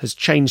Patreon has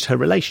changed her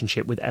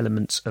relationship with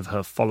elements of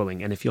her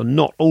following. And if you're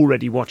not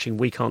already watching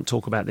We Can't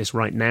Talk About This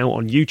right now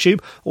on YouTube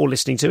or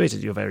listening to it at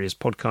your various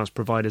podcast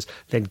providers,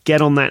 then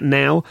get on that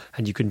now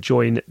and you can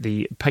join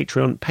the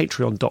Patreon,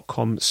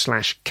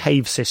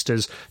 patreon.com/Cave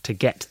Sisters, to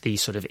get the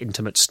sort of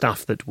intimate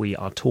stuff that we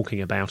are talking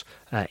about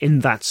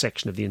in that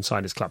section of the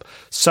Insiders Club.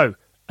 So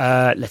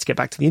let's get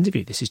back to the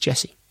interview. This is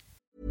Jessie.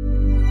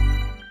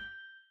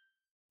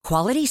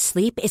 Quality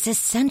sleep is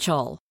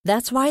essential.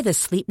 That's why the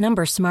Sleep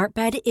Number Smart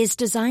Bed is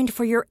designed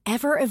for your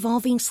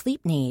ever-evolving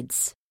sleep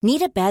needs.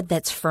 Need a bed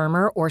that's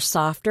firmer or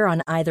softer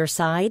on either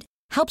side?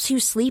 Helps you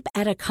sleep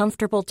at a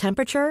comfortable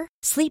temperature?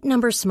 Sleep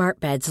Number Smart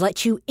Beds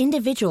let you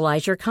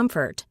individualize your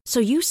comfort, so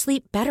you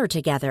sleep better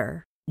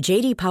together.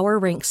 J.D. Power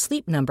ranks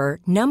Sleep Number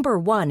number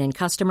 1 in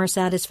customer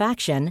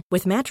satisfaction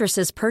with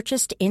mattresses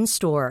purchased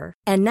in-store.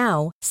 And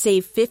now,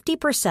 save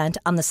 50%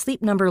 on the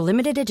Sleep Number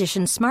Limited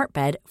Edition Smart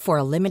Bed for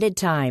a limited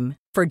time.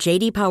 For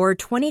JD Power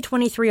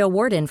 2023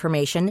 award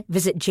information,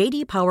 visit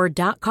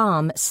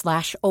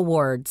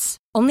jdpower.com/awards.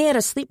 Only at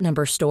a Sleep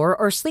Number store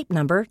or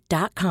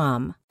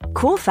sleepnumber.com.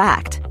 Cool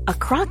fact, a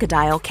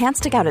crocodile can't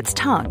stick out its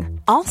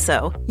tongue.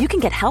 Also, you can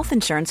get health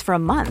insurance for a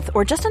month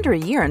or just under a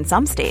year in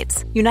some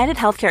states. United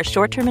Healthcare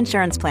short-term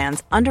insurance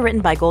plans, underwritten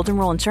by Golden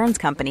Rule Insurance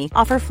Company,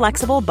 offer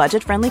flexible,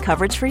 budget-friendly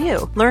coverage for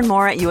you. Learn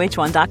more at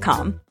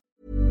uh1.com.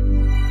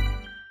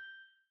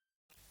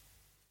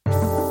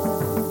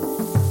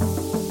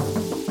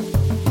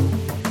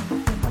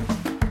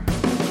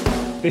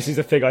 This is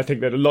a thing I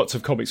think that lots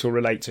of comics will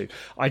relate to.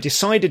 I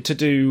decided to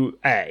do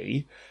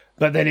A,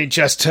 but then it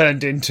just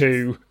turned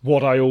into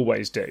what I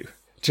always do.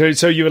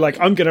 So you were like,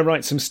 I'm going to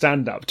write some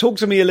stand-up. Talk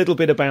to me a little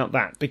bit about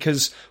that,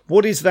 because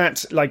what is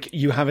that? Like,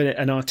 you have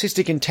an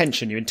artistic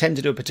intention, you intend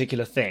to do a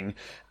particular thing,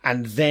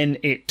 and then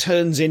it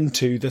turns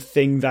into the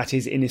thing that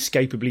is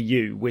inescapably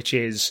you, which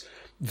is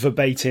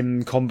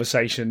verbatim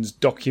conversations,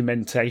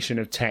 documentation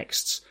of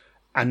texts,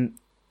 and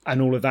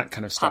all of that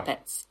kind of stuff.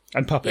 Puppets.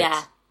 And puppets.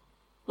 Yeah.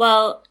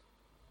 Well,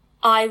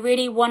 I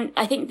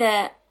think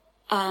the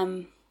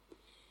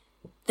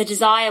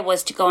desire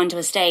was to go onto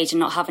a stage and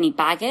not have any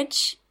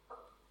baggage.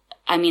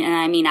 I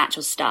mean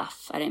actual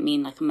stuff. I don't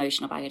mean like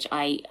emotional baggage.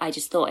 I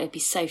just thought it'd be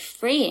so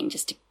freeing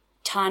just to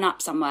turn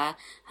up somewhere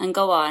and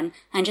go on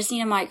and just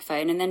need a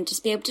microphone and then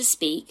just be able to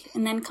speak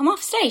and then come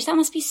off stage. That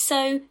must be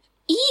so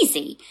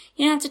easy.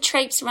 You don't have to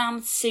traipse around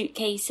with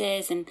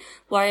suitcases and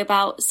worry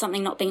about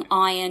something not being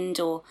ironed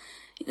or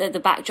the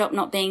backdrop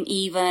not being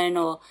even,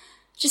 or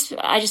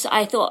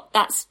I thought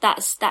that's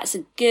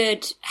a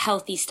good,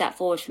 healthy step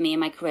forward for me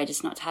in my career,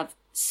 just not to have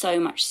so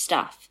much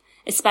stuff,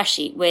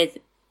 especially with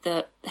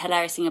the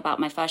hilarious thing about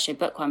my first show,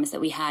 Bookworm, is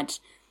that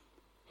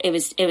it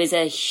was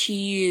a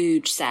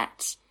huge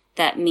set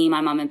that me,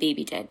 my mum and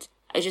Bibi did.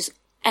 It just,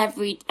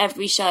 every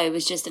show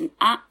was just an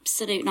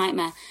absolute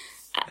nightmare.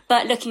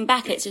 But looking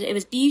back, it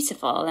was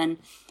beautiful.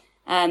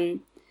 And,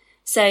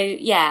 so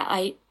yeah,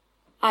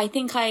 I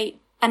think I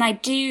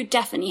do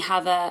definitely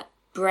have a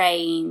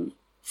brain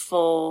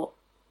for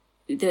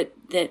the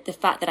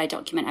fact that I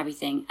document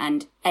everything,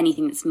 and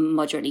anything that's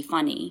moderately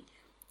funny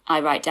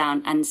I write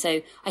down. And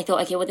so I thought,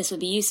 okay, well, this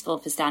would be useful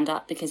for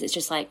stand-up because it's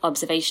just like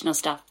observational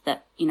stuff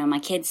that, my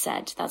kids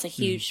said. That's a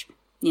huge,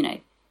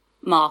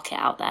 market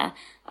out there.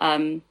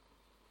 And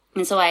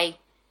so I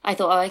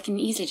thought, I can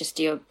easily just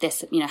do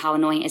this, how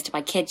annoying it is to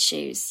buy kids'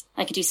 shoes.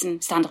 I could do some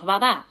stand-up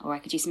about that, or I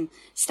could do some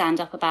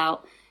stand-up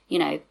about,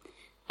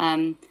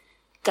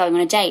 going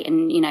on a date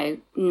and,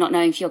 not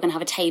knowing if you're going to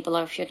have a table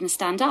or if you're going to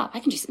stand up. I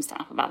can do some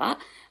stand-up about that.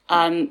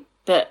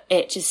 But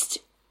it's just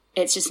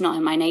not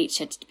in my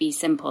nature to be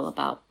simple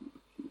about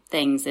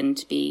things and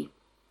to be,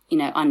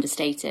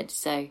 understated.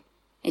 So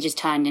it just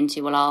turned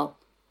into, well,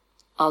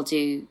 I'll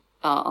do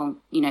actual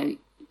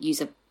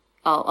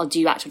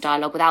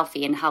dialogue with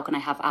Alfie, and how can I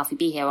have Alfie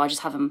be here? Or I'll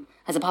just have him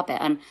as a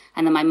puppet. And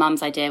then my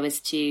mum's idea was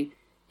to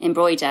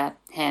embroider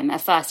him.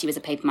 At first he was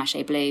a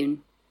papier-mâché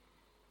balloon.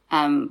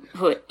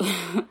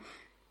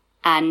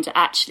 And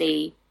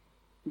actually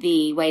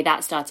the way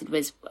that started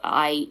was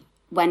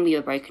when we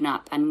were broken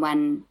up and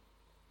when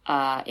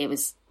it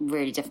was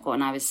really difficult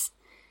and I was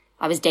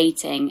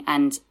dating,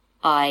 and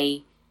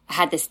I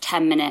had this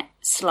 10-minute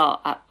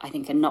slot at, I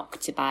think, a Knock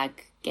to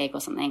Bag gig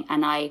or something,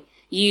 and I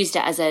used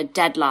it as a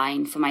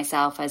deadline for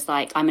myself, as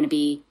like, I'm going to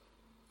be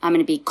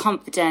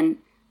confident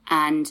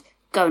and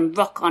go and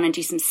rock on and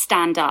do some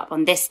stand up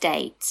on this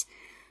date.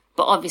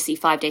 But obviously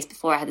 5 days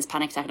before I had this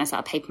panic attack and I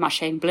started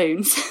papier-mâché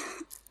balloons.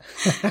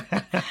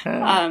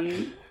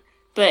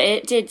 But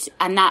it did,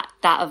 and that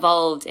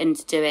evolved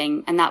into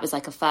doing, and that was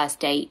like a first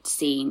date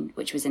scene,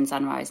 which was in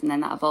Sunrise, and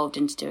then that evolved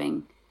into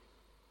doing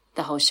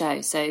the whole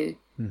show. So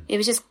it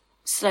was just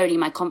slowly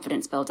my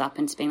confidence built up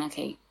into being like,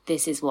 okay,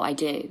 this is what I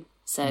do.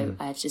 So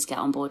I had to just get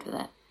on board with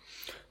it.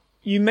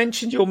 You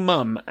mentioned your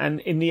mum,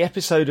 and in the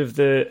episode of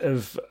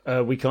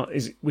we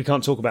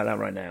can't talk about that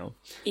right now.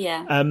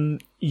 Yeah.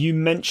 You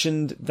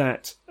mentioned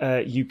that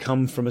you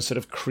come from a sort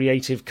of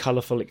creative,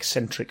 colourful,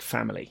 eccentric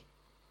family.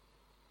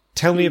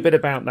 Tell me a bit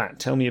about that.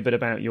 Tell me a bit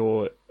about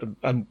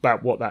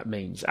about what that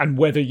means, and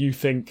whether you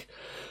think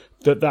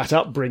that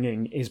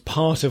upbringing is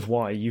part of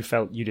why you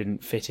felt you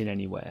didn't fit in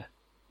anywhere,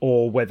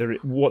 or what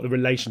the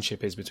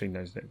relationship is between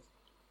those things.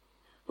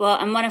 Well,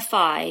 I'm one of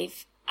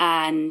 5,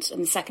 and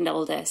I'm the second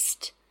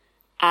oldest,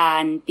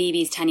 and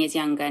Bibi's 10 years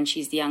younger, and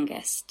she's the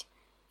youngest.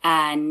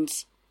 And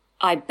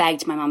I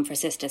begged my mum for a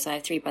sister, so I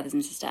have 3 brothers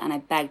and a sister, and I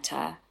begged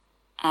her.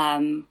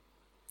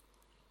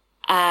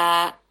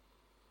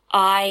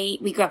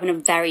 We grew up in a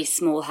very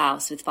small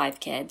house with 5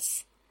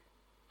 kids.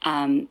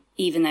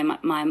 Even though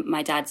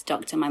my dad's a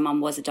doctor, my mum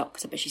was a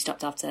doctor, but she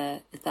stopped after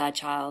the 3rd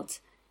child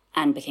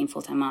and became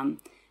full-time mum.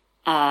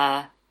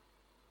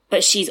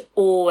 But she's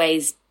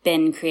always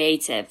been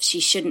creative. She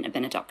shouldn't have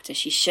been a doctor.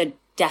 She should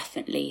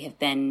definitely have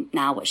been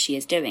now what she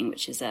is doing,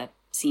 which is a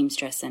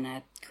seamstress and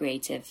a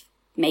creative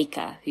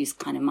maker who's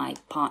kind of my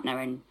partner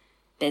in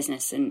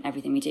business and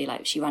everything we do.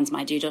 Like, she runs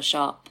my doodle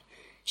shop.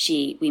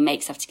 We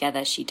make stuff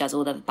together. She does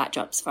all the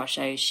backdrops for our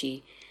shows.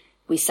 She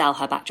we sell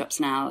her backdrops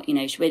now,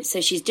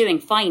 so she's doing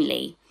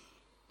finely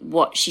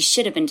what she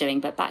should have been doing.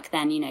 But back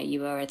then,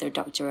 you were either a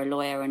doctor or a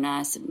lawyer or a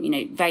nurse,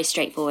 very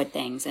straightforward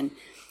things.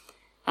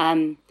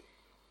 And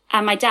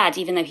my dad,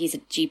 even though he's a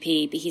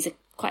GP, but he's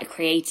quite a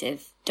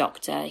creative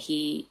doctor.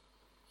 He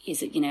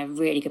is, a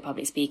really good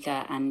public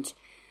speaker and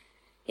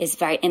is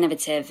very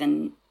innovative,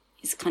 and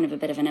he's kind of a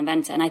bit of an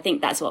inventor. And I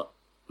think that's what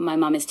my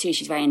mum is too.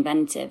 She's very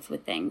inventive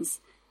with things.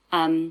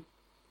 Being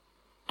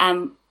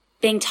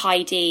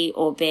tidy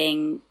or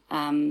being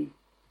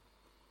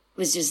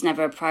was just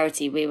never a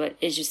priority.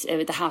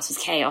 The house was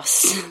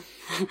chaos.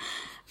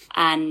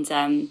 And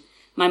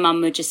my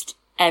mum would just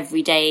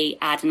every day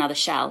add another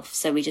shelf.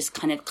 So we just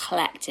kind of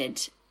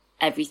collected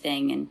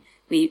everything, and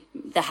the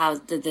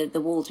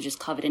walls were just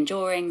covered in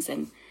drawings,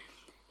 and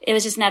it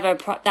was just never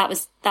that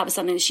was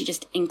something that she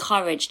just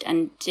encouraged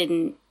and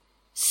didn't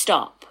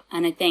stop.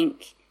 And I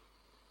think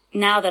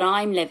now that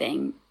I'm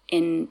living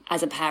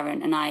as a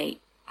parent and I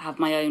have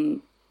my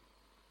own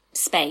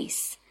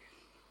space,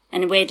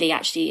 and weirdly,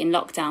 actually, in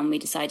lockdown, we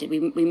decided we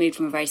moved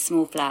from a very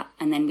small flat,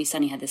 and then we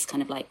suddenly had this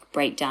kind of like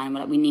breakdown, and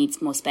we're like, we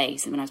need more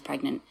space. And when I was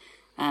pregnant,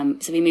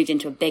 so we moved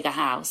into a bigger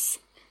house,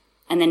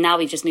 and then now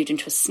we've just moved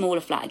into a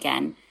smaller flat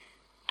again.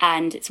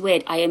 And it's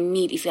weird. I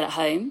immediately feel at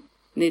home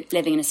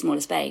living in a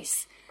smaller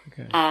space.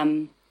 Okay.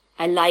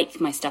 I like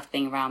my stuff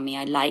being around me.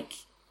 I like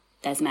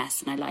there's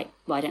mess, and I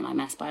don't like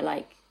mess, but I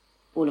like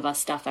all of our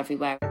stuff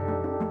everywhere.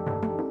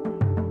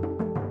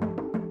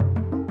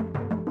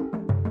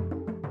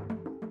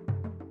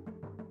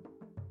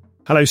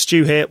 Hello,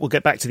 Stu here. We'll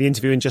get back to the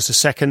interview in just a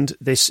second.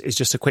 This is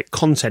just a quick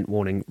content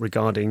warning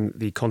regarding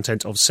the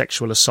content of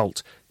sexual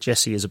assault.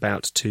 Jessie is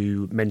about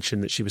to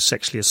mention that she was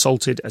sexually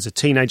assaulted as a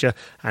teenager,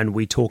 and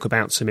we talk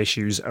about some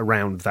issues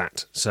around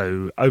that.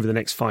 So over the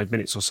next 5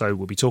 minutes or so,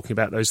 we'll be talking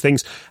about those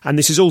things. And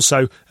this is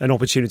also an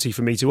opportunity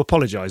for me to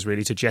apologise,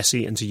 really, to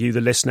Jessie and to you,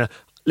 the listener.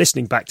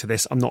 Listening back to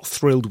this, I'm not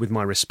thrilled with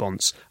my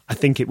response. I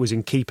think it was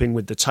in keeping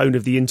with the tone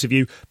of the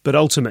interview, but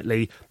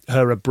ultimately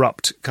her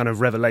abrupt kind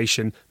of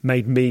revelation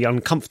made me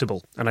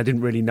uncomfortable, and I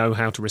didn't really know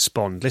how to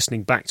respond.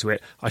 Listening back to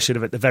it, I should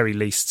have at the very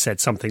least said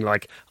something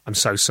like, "I'm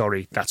so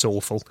sorry, that's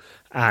awful."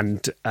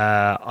 And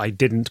I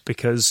didn't,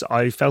 because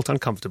I felt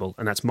uncomfortable,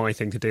 and that's my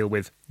thing to deal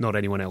with, not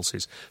anyone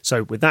else's.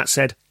 So with that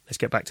said, let's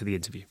get back to the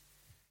interview.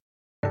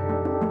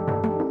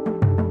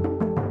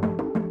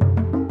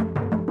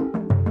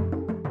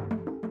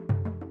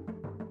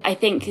 I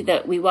think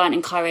that we weren't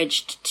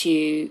encouraged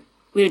we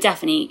were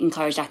definitely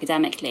encouraged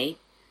academically,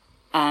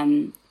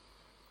 but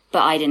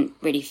I didn't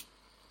really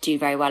do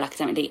very well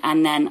academically.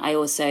 And then I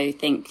also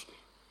think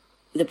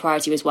the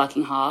priority was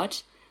working hard.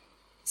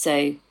 So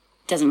it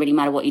doesn't really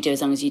matter what you do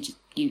as long as you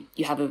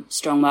have a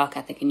strong work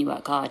ethic and you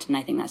work hard. And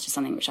I think that's just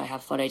something which I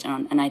have followed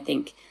on. And I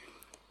think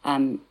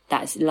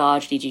that's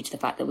largely due to the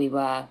fact that we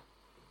were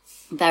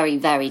very,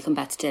 very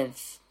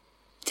competitive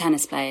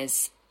tennis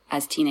players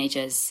as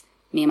teenagers.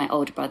 Me and my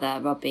older brother,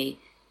 Robbie,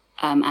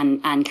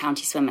 and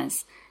county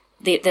swimmers.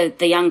 The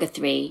younger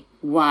three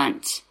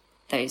weren't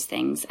those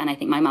things. And I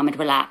think my mum had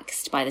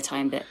relaxed by the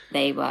time that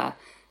they were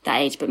that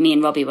age. But me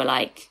and Robbie were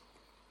like,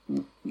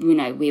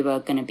 we were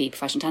going to be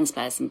professional tennis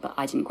players, but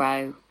I didn't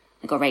grow.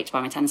 I got raped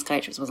by my tennis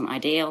coach, which wasn't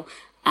ideal.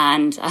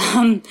 And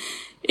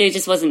it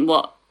just wasn't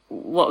what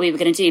we were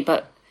going to do.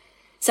 But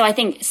so I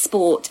think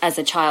sport as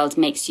a child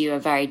makes you a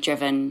very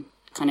driven,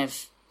 kind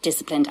of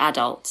disciplined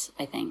adult,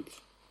 I think.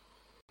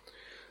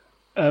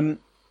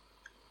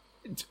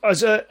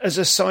 As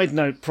a side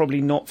note, probably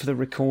not for the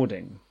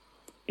recording,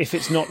 if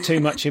it's not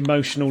too much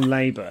emotional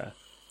labour,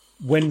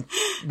 when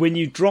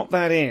you drop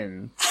that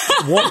in,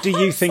 what do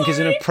you think is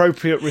an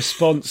appropriate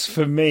response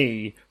for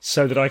me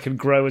so that I can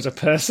grow as a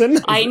person?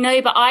 I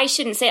know, but I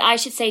should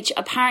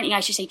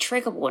say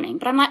trigger warning.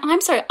 But I'm like,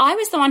 I'm sorry, I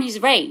was the one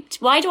who's raped.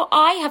 Why do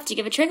I have to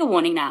give a trigger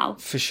warning now?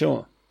 For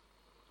sure.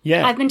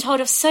 Yeah. I've been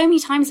told off so many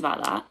times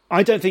about that.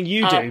 I don't think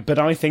you do, but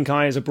I think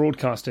I, as a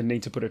broadcaster,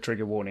 need to put a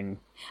trigger warning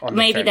on.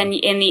 Maybe then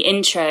in the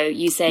intro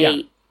you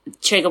say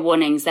trigger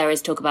warnings, there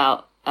is talk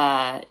about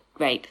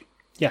rape.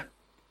 Yeah.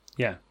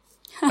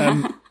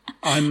 And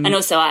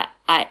also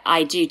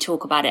I do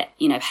talk about it,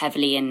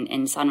 heavily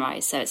in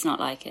Sunrise, so it's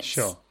not like it's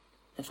the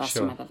first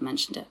time I've ever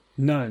mentioned it.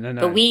 No.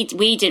 But we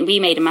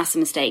made a massive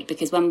mistake,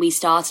 because when we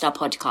started our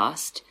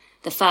podcast,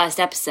 the first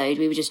episode,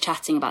 we were just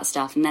chatting about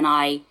stuff, and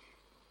then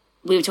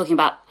we were talking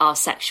about our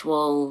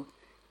sexual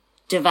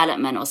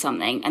development or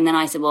something. And then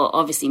I said, well,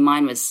 obviously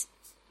mine was,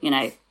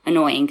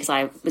 annoying because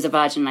I was a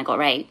virgin and I got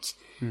raped.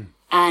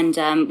 And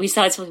we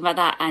started talking about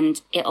that, and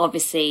it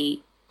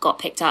obviously got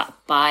picked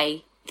up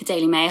by the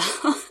Daily Mail.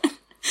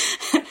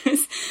 It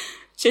was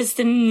just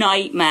a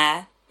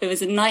nightmare. It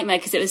was a nightmare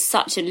because it was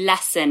such a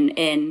lesson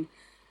in,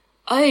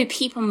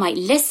 people might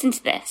listen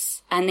to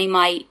this and they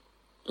might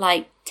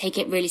take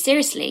it really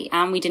seriously,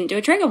 and we didn't do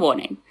a trigger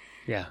warning.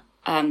 Yeah.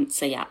 I'm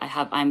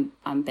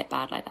a bit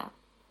bad like that.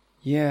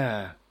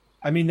 Yeah.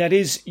 I mean, that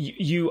is,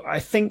 I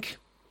think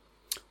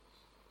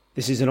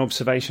this is an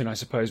observation, I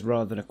suppose,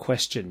 rather than a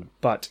question,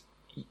 but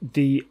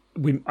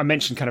I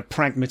mentioned kind of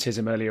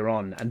pragmatism earlier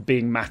on and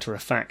being matter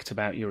of fact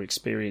about your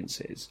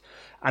experiences.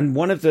 And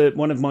one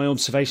of my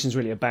observations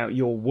really about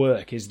your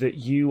work is that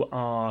you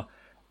are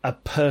a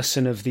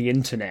person of the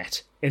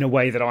internet in a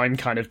way that I'm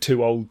kind of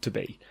too old to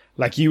be.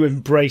 Like, you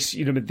embrace,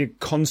 the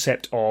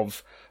concept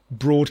of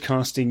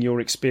broadcasting your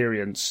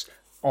experience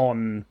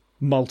on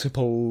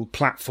multiple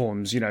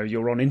platforms.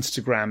 You're on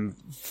Instagram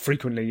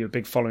frequently, you're a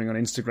big following on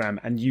Instagram,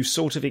 and you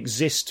sort of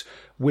exist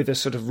with a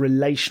sort of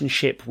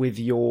relationship with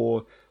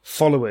your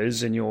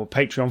followers and your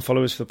Patreon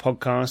followers for the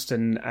podcast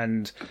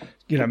and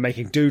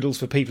making doodles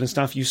for people and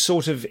stuff. You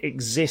sort of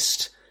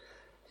exist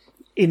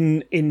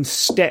in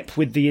step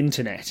with the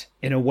internet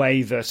in a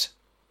way that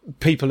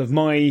people of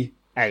my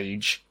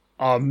age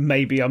are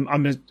maybe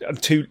I'm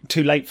too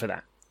late for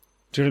that.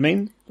 Do you know what I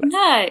mean?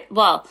 No,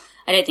 well,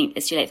 I don't think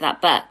it's too late for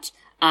that, but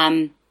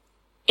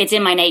it's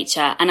in my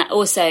nature. And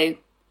also,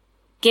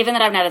 given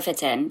that I've never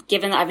fit in,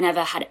 given that I've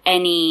never had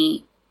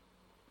any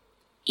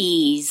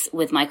ease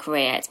with my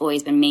career, it's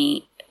always been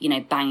me,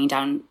 banging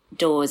down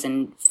doors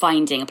and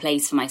finding a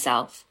place for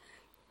myself,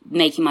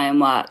 making my own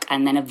work,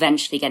 and then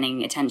eventually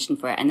getting attention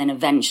for it. And then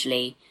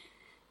eventually,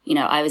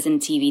 I was in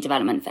TV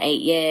development for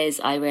 8 years.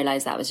 I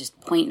realized that was just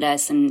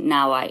pointless. And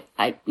now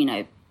I've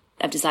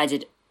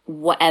decided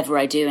whatever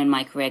I do in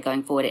my career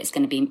going forward, it's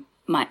going to be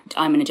I'm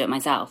going to do it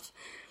myself.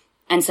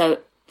 And so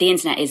the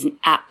internet is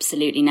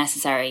absolutely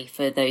necessary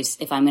for those.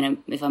 If I'm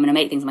going to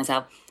make things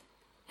myself,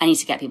 I need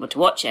to get people to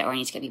watch it, or I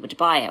need to get people to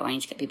buy it, or I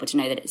need to get people to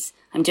know that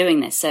I'm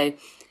doing this. So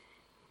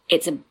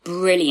it's a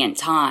brilliant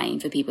time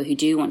for people who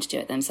do want to do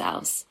it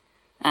themselves,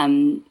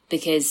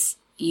 because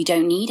you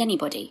don't need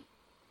anybody.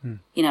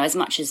 As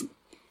much as,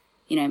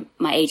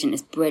 my agent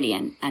is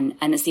brilliant, and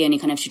it's the only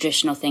kind of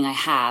traditional thing I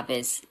have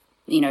is,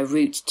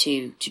 route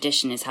to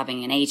tradition is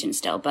having an agent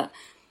still. But,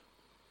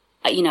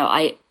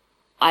 I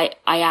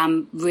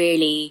am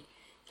really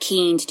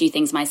keen to do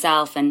things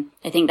myself, and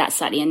I think that's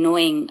slightly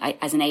annoying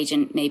as an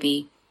agent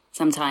maybe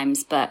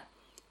sometimes, but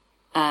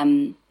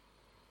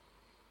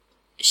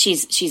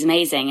she's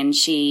amazing, and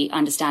she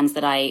understands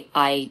that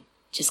I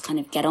just kind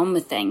of get on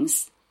with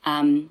things.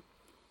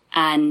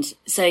 And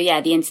so,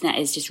 yeah, the internet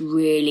is just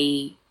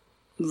really,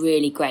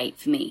 really great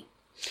for me.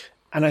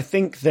 And I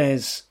think there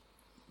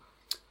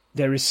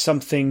is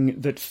something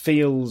that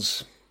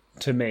feels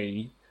to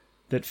me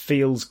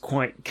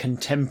quite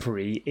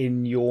contemporary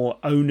in your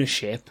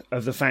ownership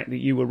of the fact that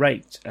you were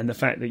raped, and the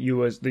fact that you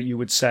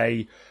would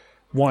say,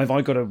 why have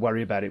I got to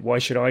worry about it? Why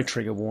should I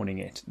trigger warning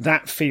it?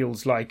 That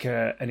feels like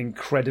an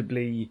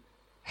incredibly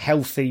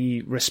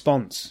healthy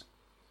response.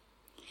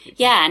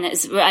 Yeah, and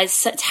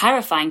it's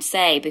terrifying to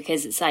say,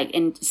 because it's like,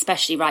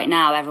 especially right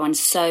now, everyone's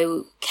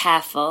so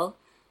careful.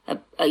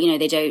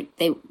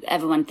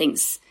 Everyone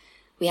thinks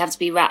we have to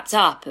be wrapped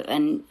up,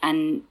 and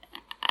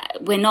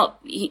we're not.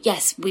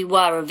 Yes, we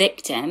were a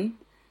victim,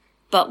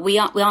 but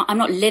I'm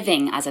not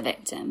living as a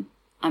victim.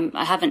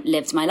 I haven't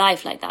lived my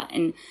life like that,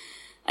 and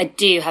I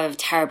do have a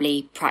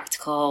terribly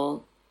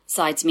practical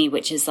side to me,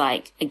 which is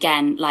like,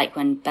 again, like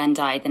when Ben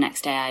died, the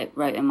next day I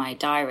wrote in my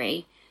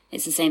diary.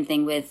 It's the same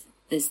thing with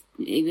this.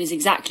 It was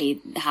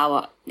exactly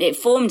how it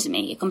formed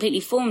me. It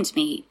completely formed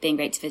me being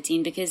raped at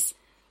 15, because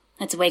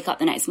I had to wake up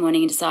the next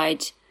morning and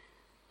decide,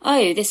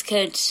 oh, this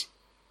could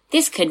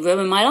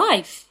ruin my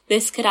life.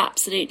 This could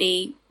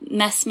absolutely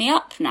mess me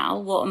up now.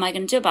 What am I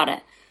going to do about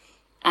it?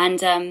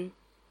 And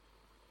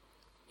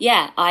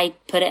I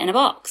put it in a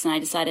box, and I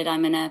decided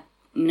I'm going to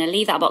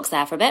leave that box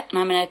there for a bit, and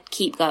I'm going to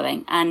keep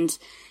going. And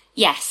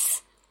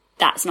yes,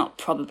 that's not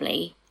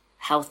probably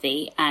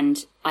healthy.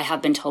 And I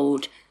have been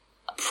told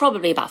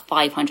probably about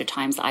 500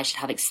 times that I should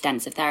have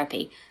extensive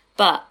therapy.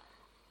 But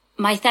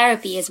my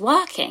therapy is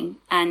working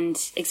and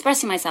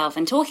expressing myself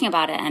and talking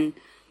about it and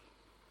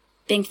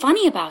being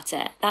funny about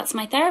it. That's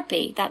my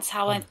therapy. That's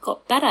how I've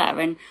got better.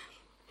 And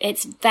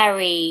it's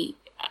very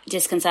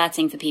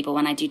disconcerting for people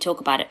when I do talk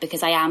about it,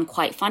 because I am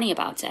quite funny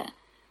about it.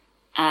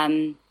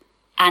 And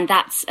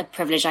that's a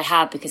privilege I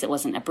have, because it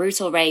wasn't a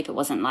brutal rape. It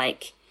wasn't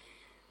like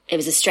it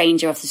was a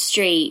stranger off the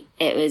street.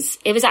 It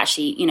was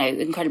actually,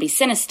 incredibly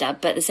sinister.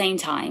 But at the same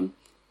time,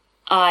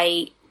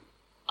 I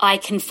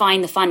can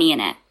find the funny in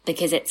it,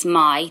 because it's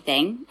my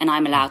thing and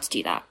I'm allowed to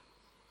do that.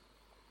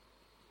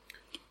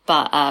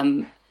 But,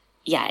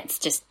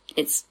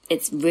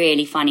 it's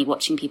really funny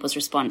watching people's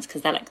response,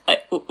 because they're like,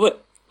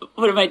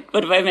 what am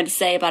I meant to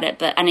say about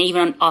it? And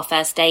even on our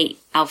first date,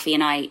 Alfie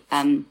and I,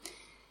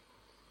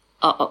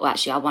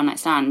 actually our one night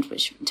stand,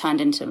 which turned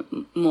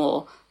into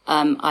more,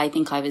 I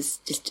think I was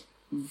just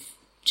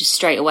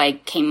straight away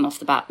came off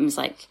the bat and was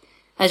like,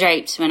 I was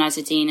raped when I was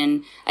 15,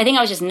 and I think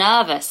I was just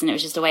nervous, and it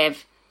was just a way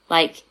of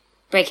like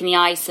breaking the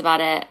ice about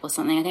it or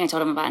something. I think I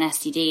told him about an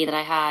STD that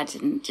I had,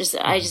 and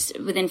I just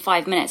within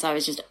 5 minutes I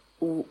was just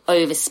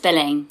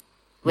overspilling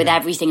with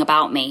everything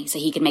about me, so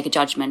he could make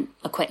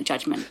a quick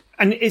judgment.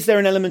 And is there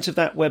an element of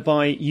that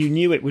whereby you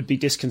knew it would be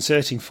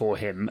disconcerting for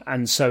him,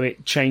 and so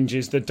it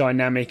changes the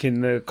dynamic in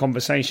the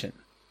conversation?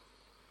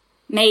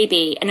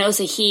 Maybe. And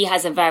also he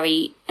has a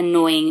very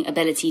annoying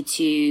ability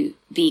to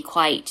be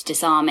quite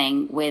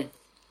disarming with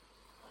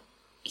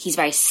he's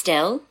very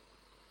still.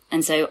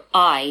 And so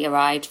I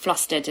arrived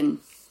flustered and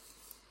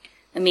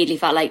immediately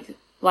felt like,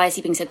 why is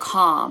he being so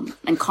calm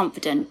and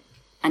confident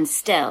and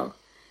still?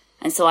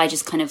 And so I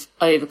just kind of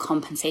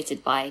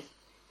overcompensated by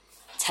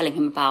telling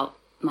him about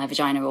my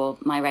vagina or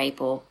my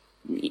rape or,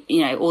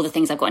 all the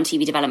things I've got in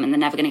TV development that are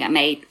never going to get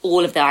made,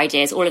 all of the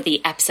ideas, all of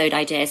the episode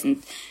ideas,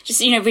 and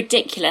just,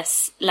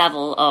 ridiculous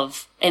level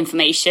of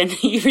information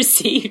you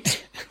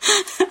received.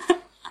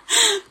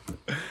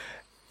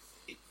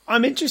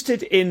 I'm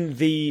interested in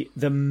the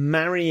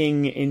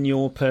marrying in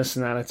your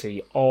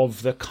personality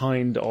of the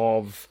kind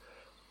of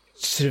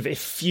sort of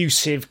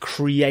effusive,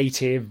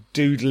 creative,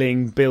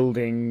 doodling,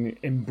 building,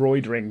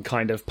 embroidering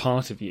kind of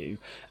part of you,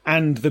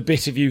 and the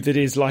bit of you that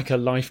is like a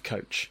life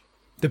coach.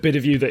 The bit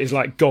of you that is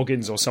like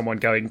Goggins or someone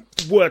going,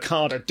 work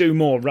harder, do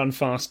more, run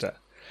faster.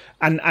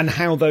 And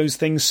how those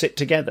things sit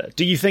together.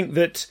 Do you think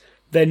that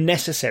they're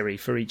necessary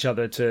for each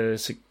other to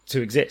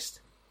exist?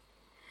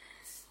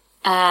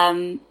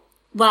 Well,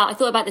 I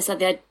thought about this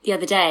the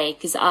other day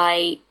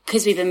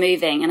because we've been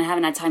moving and I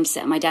haven't had time to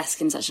sit at my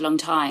desk in such a long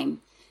time.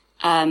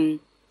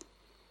 And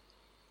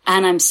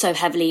I'm so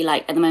heavily,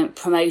 at the moment,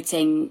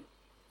 promoting,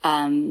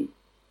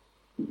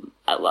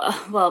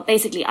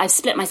 basically, I've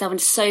split myself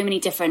into so many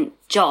different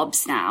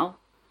jobs now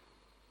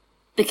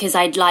because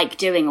I like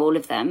doing all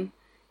of them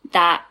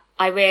that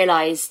I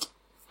realised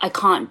I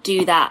can't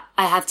do that.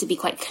 I have to be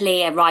quite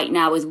clear right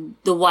now with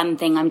the one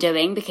thing I'm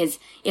doing, because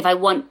if I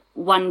want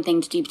one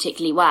thing to do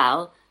particularly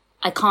well,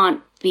 I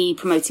can't be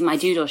promoting my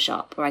doodle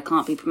shop, or I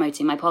can't be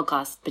promoting my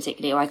podcast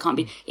particularly, or I can't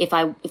be, if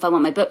I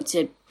want my book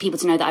people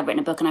to know that I've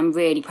written a book and I'm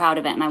really proud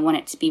of it and I want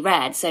it to be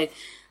read. So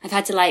I've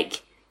had to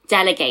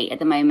delegate at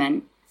the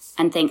moment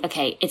and think,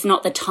 okay, it's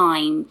not the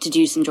time to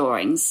do some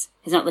drawings.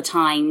 It's not the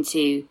time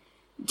to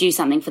do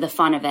something for the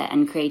fun of it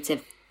and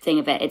creative thing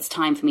of it. It's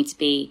time for me to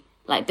be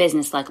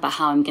business-like about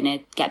how I'm going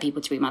to get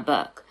people to read my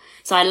book.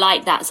 So I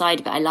like that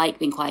side of it. I like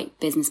being quite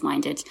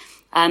business-minded.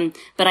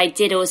 But I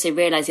did also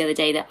realise the other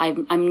day that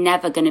I'm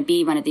never going to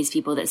be one of these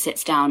people that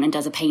sits down and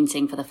does a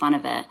painting for the fun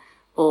of it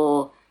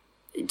or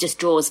just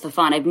draws for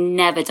fun. I've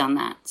never done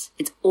that.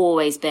 It's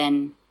always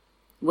been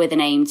with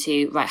an aim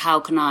to, right, how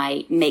can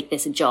I make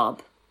this a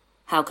job?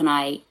 How can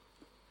I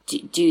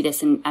do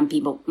this and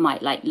people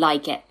might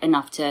like it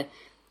enough to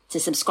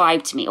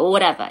subscribe to me or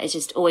whatever. It's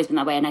just always been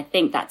that way. And I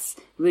think that's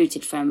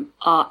rooted from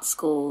art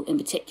school in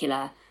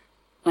particular.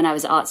 When I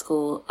was at art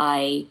school,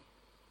 I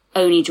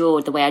only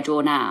drawed the way I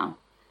draw now.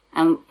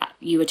 And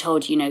you were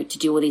told, to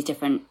do all these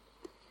different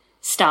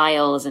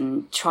styles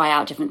and try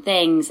out different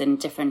things and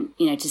different,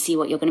 to see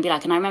what you're going to be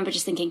like. And I remember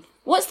just thinking,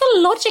 what's the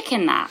logic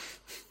in that?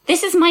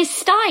 This is my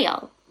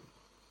style.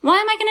 Why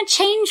am I going to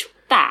change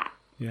that?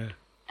 Yeah.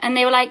 And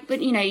they were like,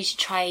 but, you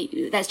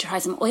should let's try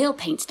some oil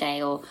paint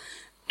today, or,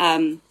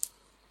 print,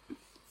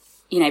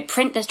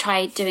 let's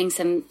try doing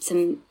some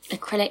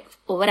acrylic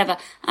or whatever.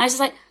 And I was just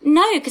like,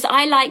 no, because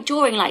I like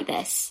drawing like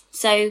this.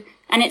 So,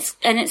 and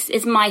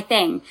it's my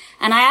thing.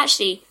 And I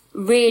actually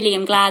really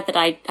am glad that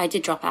I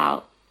did drop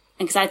out.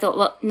 And because I thought,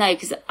 well, no,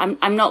 because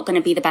I'm not going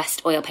to be the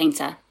best oil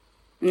painter.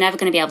 I'm never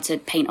going to be able to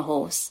paint a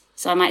horse.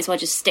 So I might as well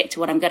just stick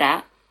to what I'm good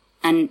at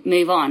and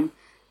move on.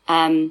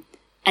 And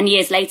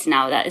years later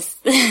now, that is,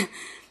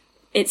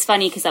 it's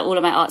funny because all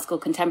of my art school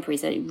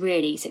contemporaries are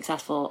really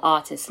successful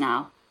artists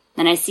now.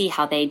 And I see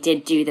how they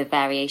did do the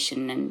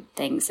variation and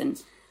things.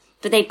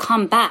 But they've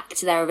come back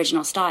to their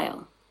original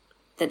style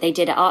that they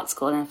did at art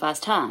school in the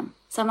first term.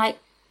 So I'm like,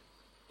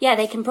 yeah,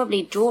 they can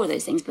probably draw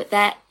those things, but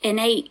their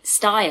innate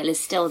style is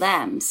still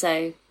them.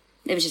 So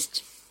it was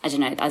just, I don't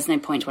know, there's no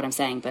point to what I'm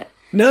saying, but...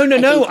 No.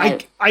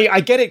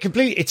 I get it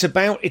completely. It's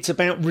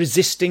about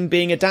resisting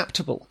being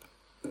adaptable.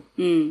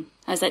 I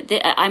was like,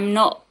 I'm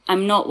not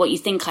what you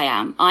think I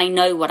am. I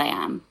know what I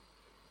am.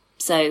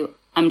 So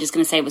I'm just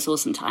going to say what's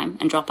awesome time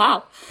and drop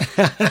out.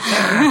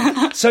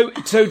 So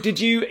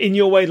did you, in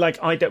your way,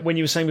 when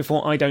you were saying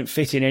before, I don't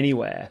fit in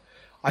anywhere,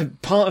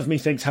 part of me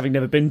thinks, having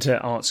never been to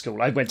art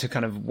school, I went to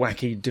kind of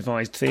wacky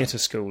devised theatre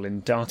school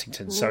in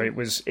Dartington, so it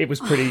was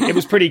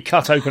pretty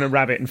cut open a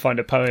rabbit and find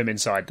a poem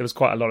inside. There was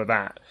quite a lot of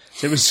that.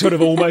 So it was sort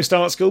of almost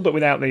art school, but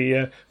without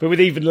but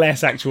with even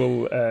less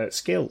actual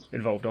skill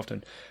involved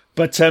often.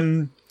 But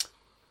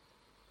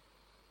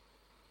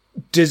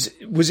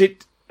was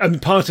it? And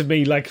part of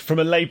me, from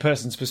a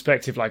layperson's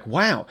perspective,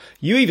 wow,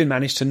 you even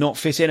managed to not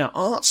fit in at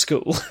art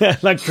school.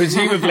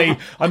 Presumably,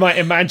 I might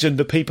imagine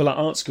the people at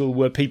art school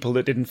were people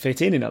that didn't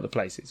fit in other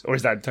places. Or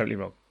is that totally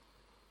wrong?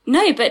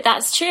 No, but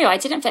that's true. I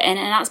didn't fit in,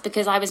 and that's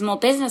because I was more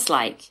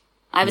businesslike.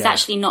 I was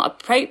actually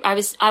not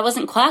I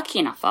wasn't quirky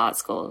enough for art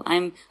school.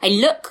 I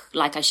look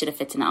like I should have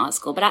fit in at art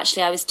school, but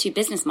actually I was too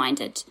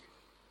business-minded,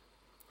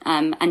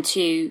 and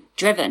too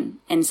driven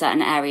in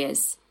certain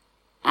areas,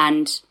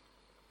 and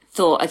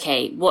thought,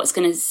 okay, what's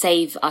going to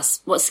save us?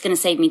 What's going to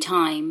save me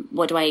time?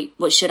 What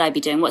should I be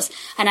doing?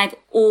 And I've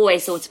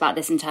always thought about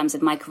this in terms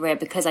of my career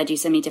because I do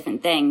so many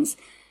different things.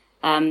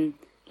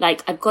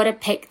 I've got to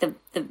pick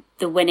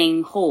the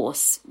winning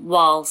horse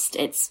whilst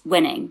it's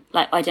winning.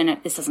 I don't know,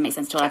 this doesn't make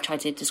sense at all. I've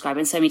tried to describe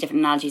it in so many different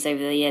analogies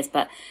over the years,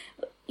 but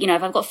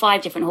if I've got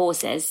 5 different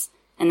horses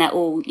and they're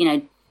all,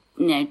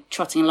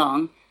 trotting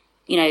along,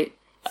 no,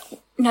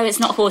 it's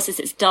not horses,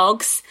 it's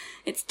dogs.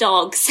 It's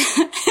dogs.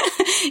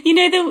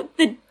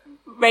 The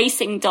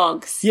racing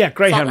dogs. Yeah,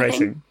 greyhound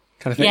racing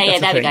kind of thing. Yeah,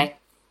 there we go.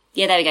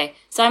 Yeah, there we go.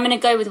 So I'm going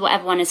to go with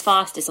whatever one is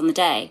fastest on the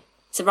day.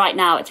 So right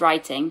now it's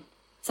writing.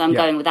 So I'm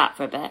going with that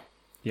for a bit.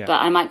 Yeah.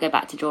 But I might go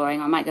back to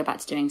drawing. I might go back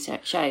to doing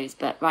shows.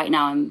 But right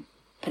now I'm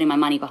putting my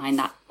money behind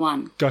that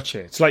one. Gotcha.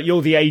 It's like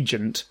you're the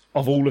agent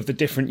of all of the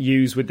different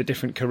yous with the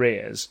different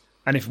careers.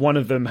 And if one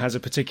of them has a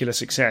particular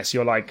success,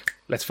 you're like,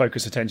 let's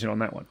focus attention on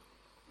that one.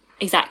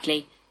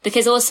 Exactly.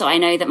 Because also I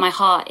know that my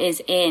heart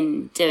is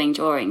in doing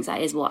drawings.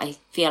 That is what I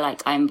feel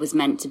like I was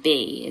meant to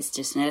be, is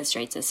just an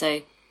illustrator.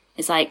 So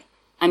it's like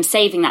I'm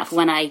saving that for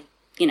when I,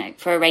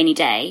 for a rainy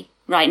day.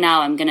 Right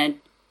now I'm going to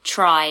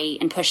try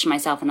and push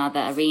myself in other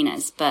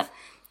arenas. But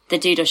the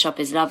doodle shop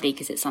is lovely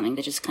because it's something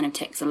that just kind of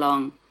ticks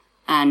along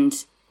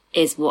and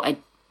is what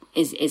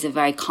is a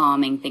very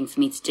calming thing for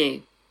me to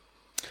do.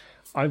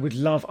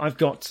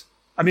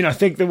 I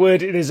think the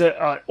word, it is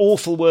an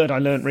awful word I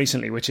learnt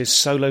recently, which is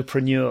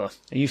solopreneur.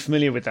 Are you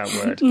familiar with that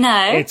word?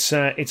 No.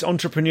 It's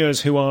entrepreneurs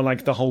who are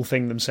like the whole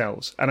thing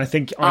themselves. And I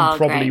think I'm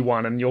probably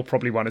one, and you're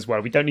probably one as well.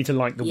 We don't need to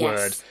like the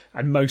word.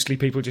 And mostly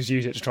people just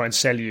use it to try and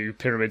sell you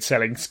pyramid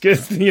selling,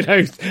 stuff about,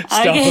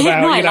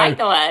 I like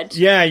the word.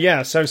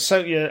 Yeah. So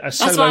you're a solopreneur.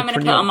 That's what I'm going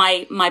to put on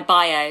my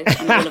bio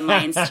and all of my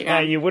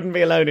Instagram. You wouldn't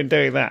be alone in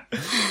doing that.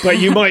 But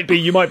you might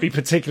be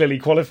particularly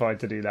qualified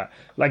to do that.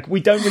 Like,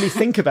 we don't really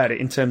think about it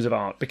in terms of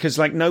art because,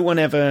 like, no one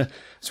ever...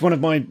 It's one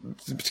of my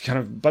kind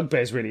of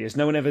bugbears, really, is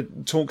no one ever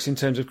talks in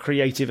terms of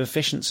creative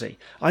efficiency.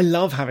 I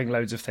love having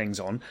loads of things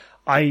on.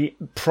 I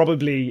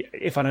probably,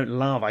 if I don't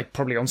love, I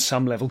probably on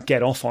some level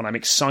get off on. I'm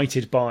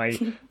excited by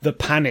the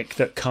panic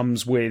that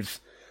comes with,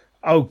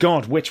 oh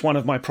God, which one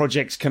of my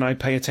projects can I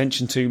pay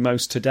attention to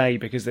most today?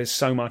 Because there's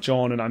so much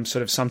on and I'm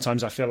sort of,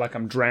 sometimes I feel like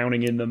I'm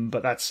drowning in them,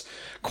 but that's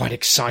quite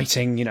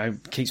exciting,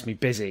 keeps me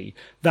busy.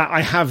 That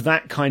I have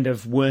that kind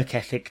of work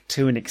ethic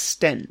to an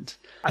extent.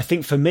 I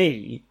think for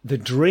me, the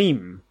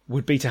dream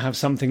would be to have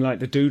something like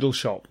the Doodle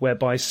Shop,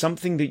 whereby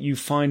something that you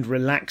find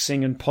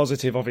relaxing and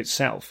positive of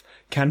itself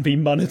can be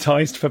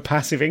monetized for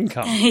passive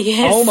income.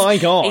 Yes, oh my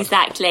God.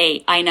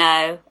 Exactly. I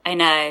know.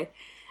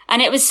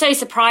 And it was so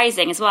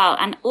surprising as well.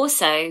 And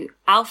also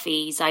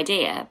Alfie's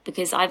idea,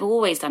 because I've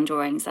always done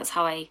drawings. That's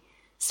how I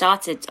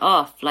started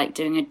off, like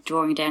doing a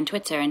drawing day on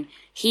Twitter. And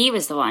he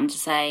was the one to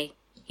say,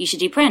 you should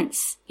do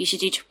prints. You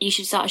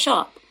should start a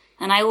shop.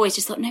 And I always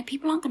just thought, no,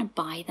 people aren't going to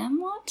buy them.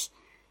 What?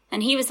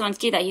 And he was the one to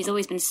do that. He's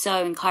always been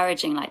so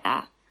encouraging like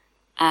that.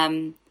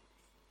 And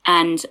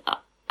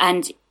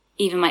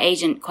even my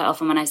agent, quite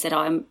often when I said,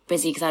 I'm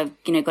busy because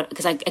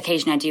because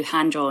occasionally I do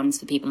hand drawings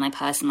for people and I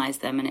personalize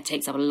them and it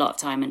takes up a lot of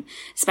time. And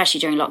especially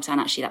during lockdown,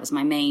 actually, that was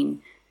my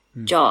main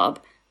job.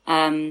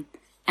 And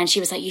she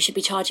was like, you should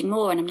be charging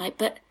more. And I'm like,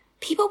 but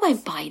people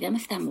won't buy them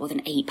if they're more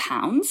than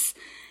 £8.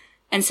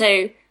 And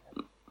so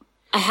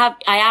I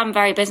am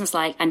very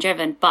businesslike and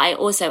driven, but I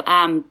also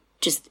am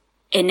just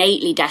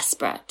innately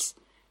desperate.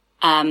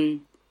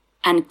 And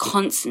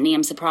constantly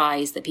I'm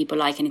surprised that people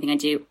like anything I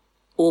do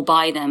or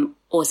buy them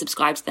or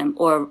subscribe to them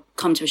or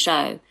come to a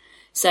show.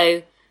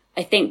 So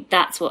I think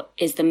that's what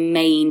is the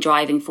main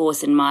driving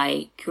force in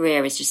my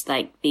career, is just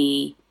like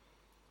the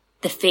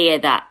fear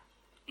that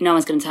no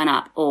one's going to turn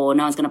up or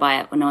no one's going to buy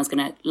it or no one's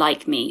going to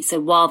like me. So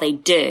while they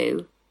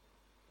do,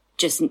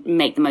 just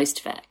make the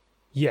most of it.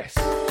 Yes.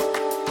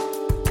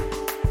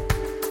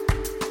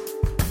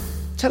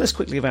 Tell us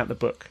quickly about the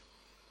book.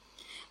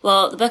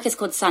 Well, the book is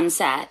called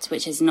Sunset,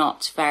 which is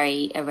not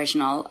very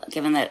original,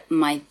 given that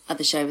my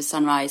other show was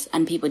Sunrise,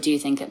 and people do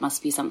think it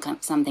must be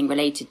something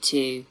related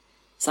to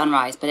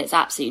Sunrise, but it's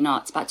absolutely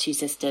not. It's about two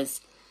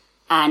sisters,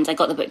 and I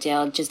got the book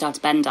deal just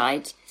after Ben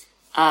died,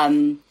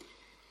 and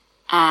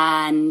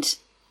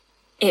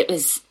it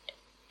was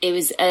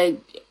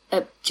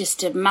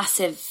just a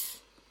massive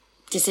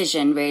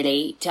decision,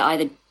 really, to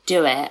either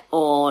do it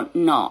or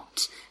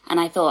not. And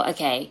I thought,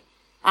 okay,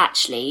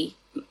 actually,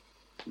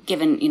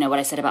 given, what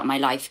I said about my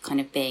life kind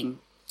of being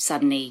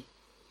suddenly,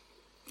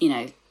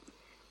 it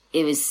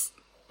was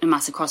a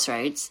massive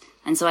crossroads.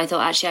 And so I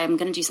thought, actually, I'm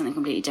going to do something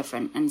completely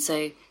different. And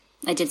so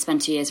I did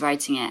spend 2 years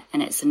writing it,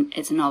 and it's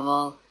a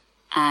novel,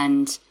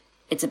 and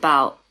it's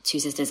about two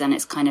sisters, and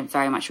it's kind of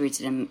very much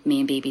rooted in me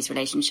and Bibi's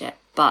relationship,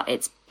 but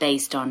it's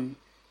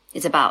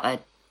about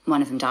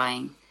one of them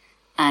dying.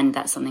 And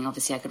that's something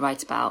obviously I could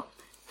write about,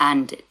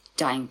 and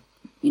dying,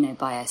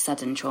 by a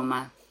sudden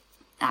trauma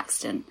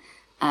accident.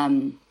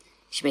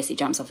 She basically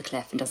jumps off a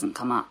cliff and doesn't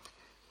come up,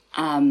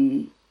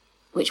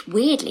 which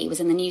weirdly was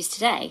in the news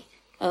today.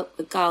 A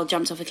girl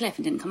jumped off a cliff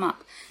and didn't come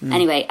up.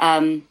 Anyway,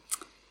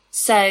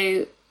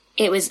 so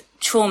it was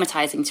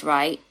traumatizing to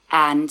write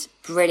and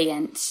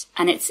brilliant.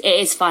 And it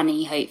is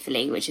funny,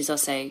 hopefully, which is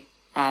also,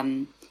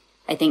 I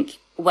think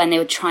when they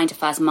were trying to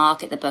first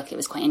market the book, it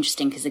was quite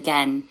interesting because,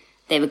 again,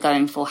 they were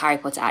going for Harry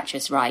Potter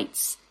actress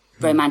writes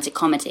romantic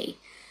comedy.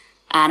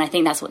 And I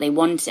think that's what they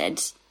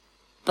wanted.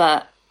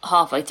 But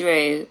halfway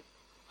through,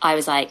 I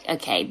was like,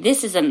 okay,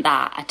 this isn't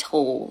that at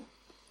all.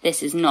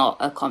 this is not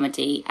a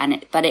comedy,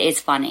 but it is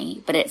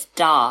funny, but it's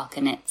dark,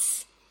 and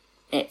it's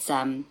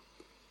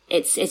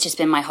just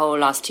been my whole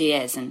last 2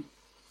 years, and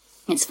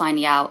it's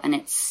finally out, and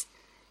it's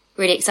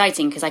really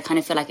exciting because I kind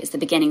of feel like it's the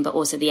beginning, but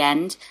also the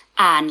end.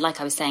 And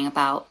like I was saying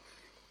about,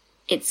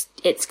 it's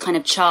kind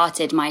of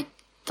charted my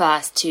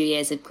first 2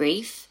 years of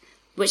grief,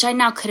 which I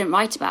now couldn't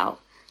write about.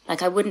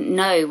 Like, I wouldn't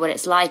know what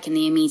it's like in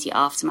the immediate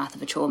aftermath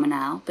of a trauma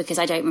now, because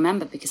I don't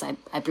remember, because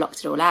I blocked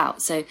it all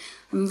out. So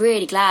I'm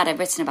really glad I've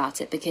written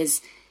about it,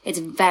 because it's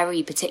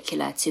very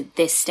particular to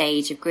this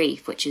stage of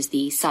grief, which is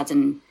the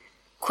sudden,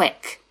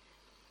 quick,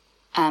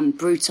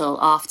 brutal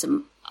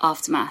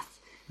aftermath.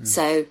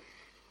 So,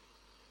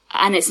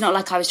 and it's not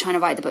like I was trying to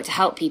write the book to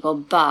help people,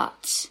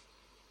 but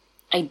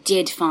I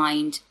did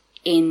find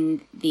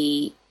in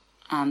the,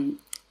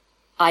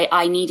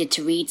 I needed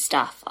to read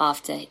stuff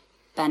after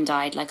Ben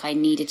died. Like, I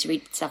needed to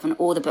read stuff, and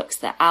all the books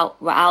that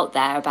were out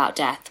there about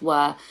death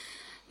were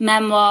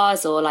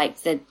memoirs, or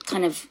like the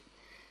kind of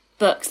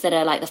books that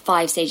are like the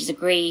 5 stages of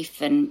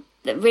grief, and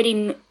that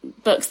really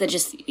books that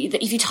just,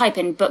 if you type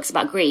in books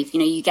about grief,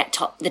 you get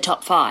the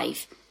top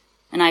 5.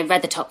 And I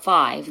read the top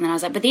 5, and then I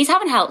was like, but these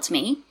haven't helped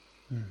me,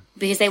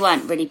 because they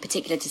weren't really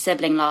particular to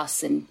sibling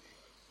loss. And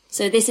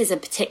so this is a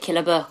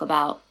particular book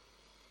about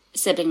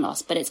sibling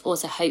loss, but it's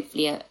also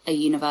hopefully a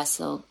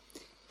universal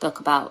book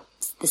about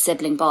the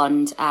sibling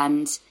bond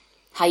and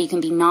how you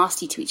can be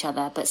nasty to each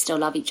other but still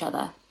love each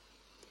other.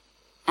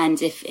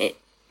 And if it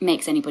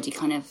makes anybody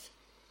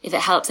if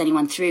it helps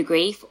anyone through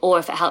grief, or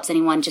if it helps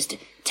anyone just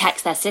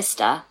text their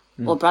sister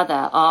or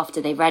brother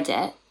after they've read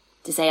it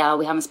to say, oh,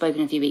 we haven't spoken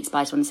in a few weeks, but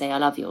I just want to say I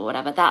love you, or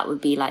whatever, that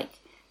would be like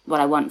what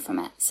I want from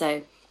it.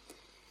 So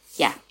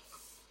yeah.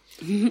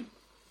 Did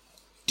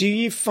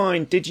you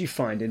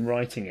find in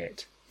writing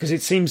it, because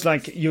it seems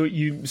like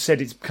you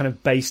said it's kind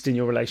of based in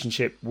your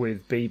relationship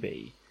with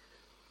BB,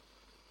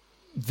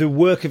 the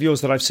work of yours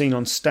that I've seen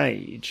on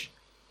stage,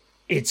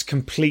 it's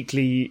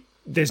completely,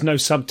 there's no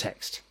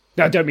subtext.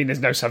 No, I don't mean there's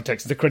no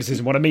subtext, the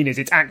criticism. What I mean is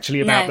it's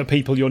actually about the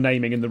people you're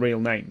naming and the real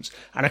names.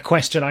 And a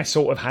question I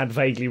sort of had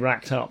vaguely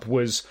racked up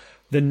was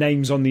the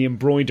names on the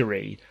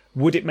embroidery.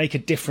 Would it make a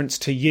difference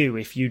to you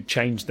if you'd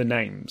changed the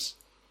names?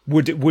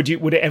 Would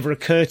it ever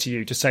occur to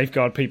you to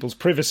safeguard people's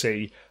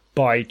privacy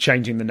by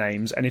changing the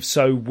names? And if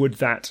so, would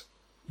that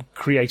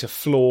create a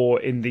flaw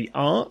in the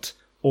art,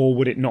 or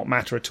would it not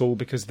matter at all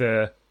because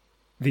the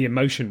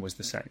emotion was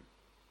the same?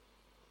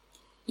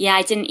 Yeah,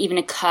 it didn't even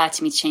occur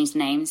to me to change the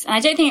names, and I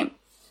don't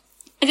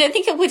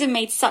think it would have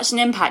made such an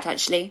impact.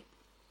 Actually,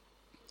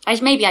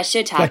 maybe I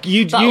should have. Like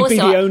you'd be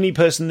the only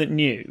person that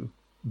knew,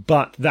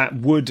 but that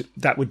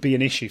would be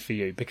an issue for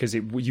you, because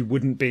it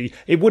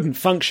wouldn't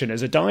function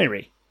as a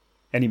diary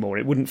anymore.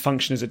 It wouldn't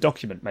function as a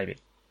document, maybe.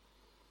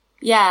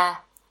 Yeah,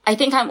 I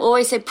think I'm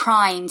always so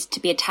primed to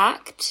be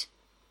attacked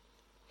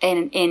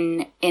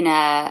in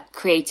a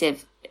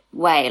creative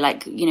way,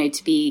 like,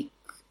 to be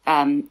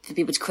for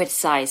people to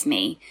criticize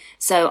me.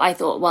 So I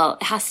thought, well,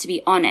 it has to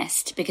be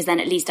honest, because then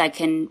at least I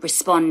can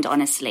respond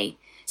honestly.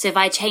 So if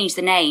I change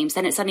the names,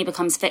 then it suddenly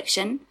becomes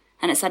fiction,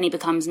 and it suddenly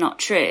becomes not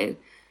true.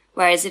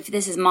 Whereas if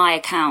this is my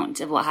account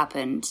of what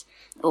happened,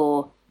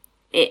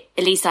 at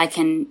least I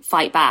can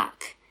fight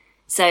back.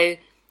 So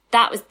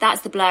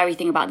that's the blurry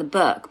thing about the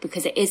book,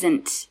 because it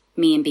isn't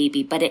me and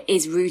BB, but it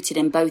is rooted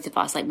in both of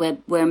us. Like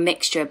we're a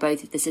mixture of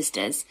both of the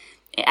sisters,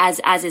 as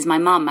is my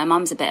mum. My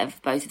mum's a bit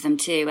of both of them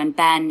too, and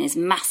Ben is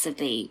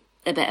massively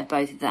a bit of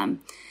both of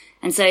them.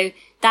 And so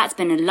that's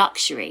been a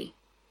luxury,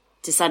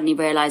 to suddenly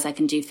realise I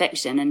can do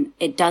fiction, and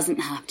it doesn't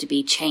have to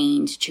be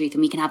chained truth,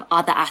 and we can have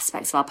other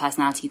aspects of our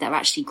personality that are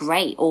actually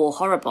great or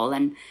horrible,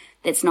 and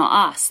it's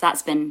not us.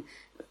 That's been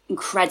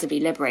incredibly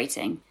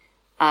liberating,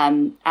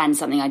 and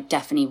something I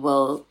definitely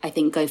will, I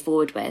think, go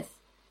forward with.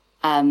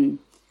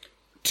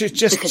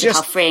 Because of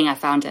how freeing I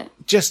found it.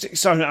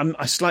 Sorry,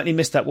 I slightly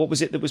missed that. What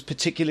was it that was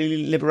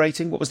particularly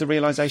liberating? What was the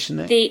realisation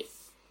there? The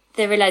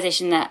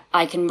realisation that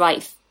I can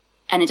write,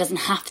 and it doesn't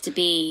have to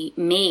be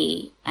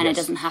me, and It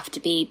doesn't have to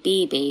be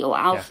BB or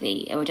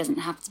Alfie, or it doesn't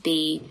have to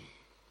be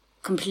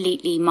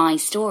completely my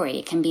story.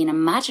 It can be an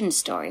imagined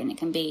story, and it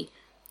can be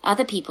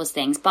other people's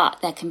things, but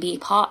there can be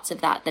parts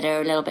of that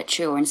are a little bit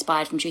true or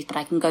inspired from truth, but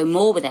I can go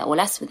more with it or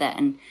less with it.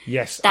 And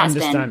yes, I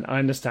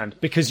understand.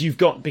 Because you've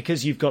got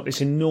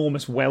this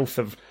enormous wealth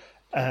of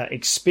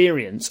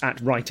experience at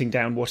writing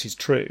down what is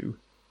true.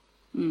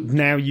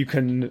 Now you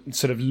can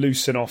sort of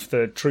loosen off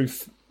the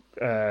truth.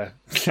 I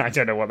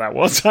don't know what that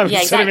was. I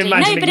was sort of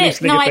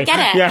imagining I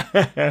get it.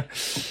 Yeah.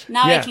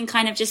 Now I can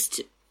kind of just,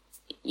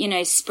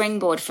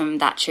 springboard from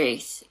that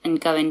truth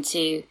and go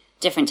into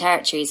different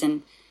territories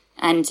and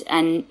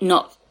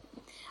not,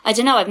 I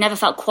don't know, I've never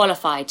felt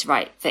qualified to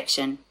write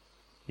fiction.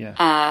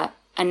 Yeah.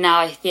 And now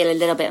I feel a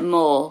little bit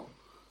more,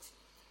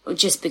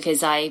 just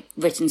because I've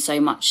written so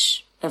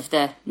much of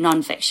the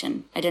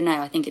non-fiction. I don't know,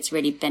 I think it's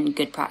really been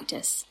good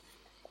practice.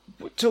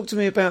 Talk to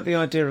me about the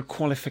idea of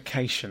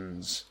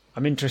qualifications.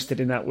 I'm interested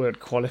in that word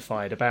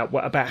qualified, about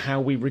how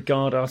we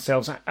regard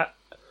ourselves,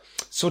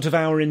 sort of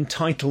our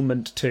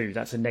entitlement to,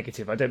 that's a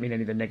negative, I don't mean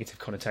any of the negative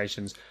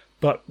connotations,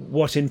 but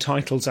what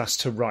entitles us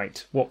to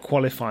write? What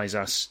qualifies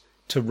us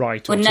to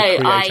write or to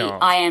create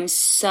art? I am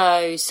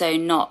so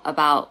not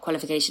about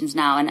qualifications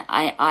now. And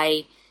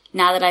I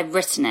now that I've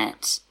written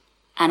it,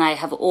 and I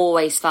have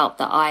always felt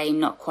that I'm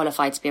not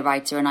qualified to be a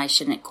writer and I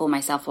shouldn't call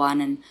myself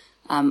one. And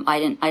I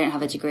don't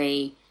have a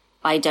degree.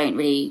 I don't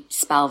really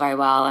spell very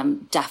well. I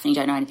definitely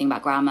don't know anything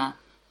about grammar.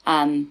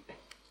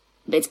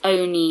 But it's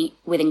only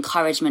with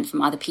encouragement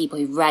from other people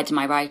who've read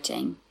my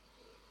writing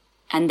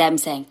and them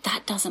saying,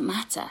 that doesn't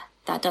matter.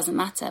 That doesn't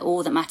matter.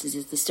 All that matters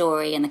is the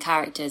story and the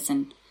characters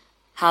and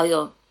how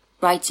you're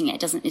writing it.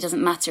 It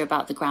doesn't matter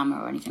about the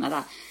grammar or anything like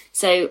that.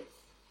 So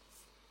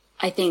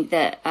I think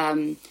that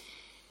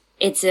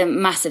it's a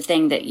massive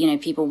thing that,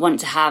 people want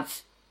to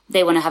have.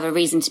 They want to have a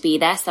reason to be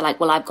there. So they're like,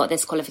 well, I've got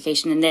this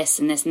qualification in this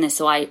and this and this,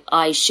 so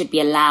I should be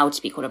allowed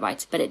to be called a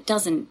writer. But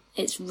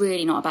it's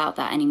really not about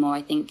that anymore.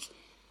 I think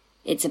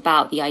it's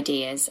about the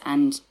ideas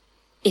and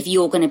if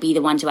you're going to be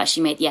the one to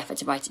actually make the effort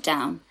to write it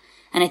down.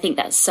 And I think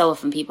that so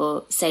often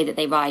people say that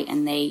they write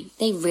and they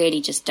really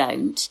just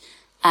don't.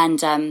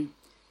 And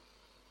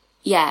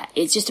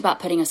it's just about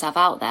putting yourself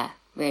out there,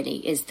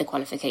 really, is the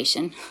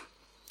qualification.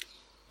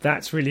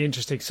 That's really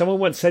interesting. Someone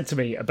once said to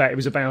me it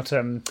was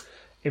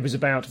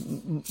about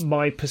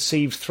my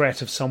perceived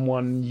threat of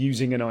someone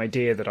using an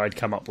idea that I'd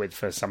come up with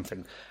for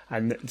something.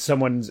 And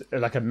someone's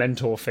like a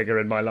mentor figure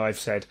in my life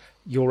said,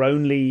 "You're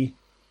only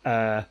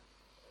an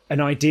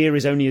idea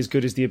is only as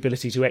good as the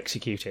ability to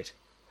execute it."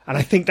 And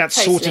I think that's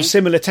sort of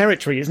similar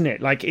territory, isn't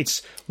it? Like,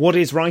 it's what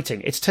is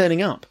writing? It's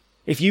turning up.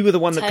 If you were the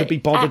one that could be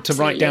bothered to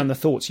write down the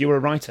thoughts, you were a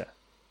writer.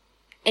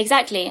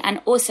 Exactly.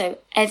 And also,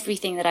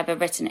 everything that I've ever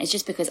written is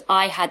just because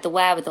I had the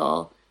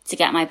wherewithal to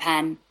get my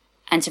pen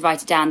and to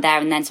write it down there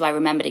and then, so I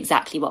remembered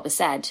exactly what was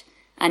said.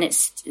 And it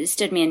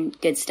stood me in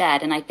good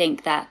stead. And I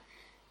think that,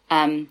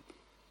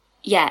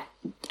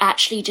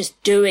 actually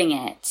just doing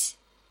it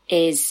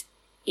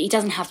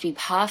doesn't have to be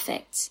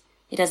perfect.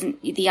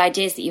 The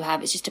ideas that you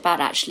have, it's just about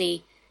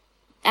actually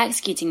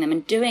executing them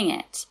and doing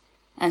it.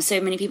 And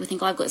so many people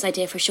think, I've got this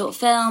idea for a short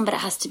film, but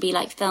it has to be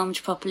like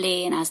filmed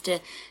properly and has to,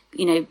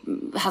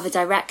 have a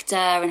director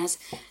and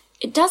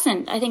it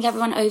doesn't. I think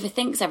everyone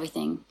overthinks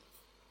everything.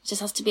 It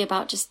just has to be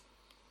about just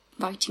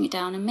writing it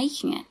down and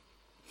making it.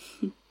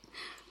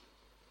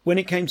 When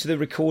it came to the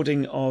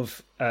recording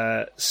of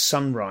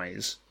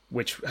Sunrise,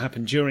 which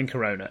happened during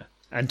Corona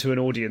and to an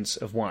audience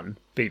of one,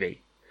 BB,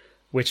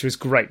 which was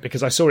great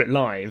because I saw it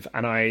live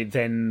and I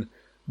then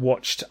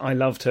watched I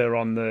Loved Her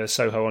on the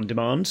Soho On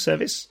Demand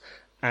service.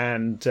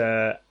 And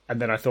then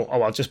I thought,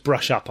 I'll just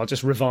brush up. I'll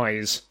just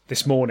revise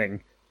this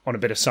morning on a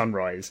bit of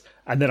Sunrise.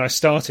 And then I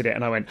started it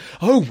and I went,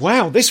 oh,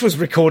 wow, this was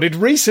recorded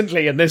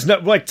recently. And there's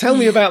tell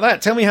me about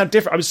that. Tell me how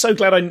different. I was so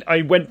glad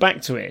I went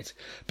back to it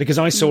because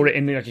I saw it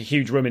in a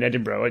huge room in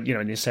Edinburgh,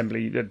 in the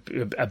assembly,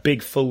 a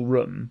big full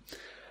room.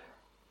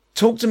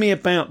 Talk to me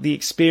about the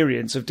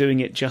experience of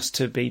doing it just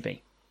to BB.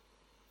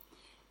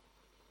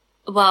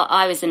 Well,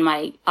 I was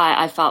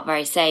I felt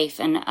very safe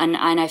and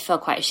I feel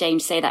quite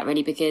ashamed to say that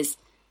really because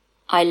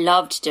I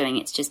loved doing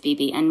it to just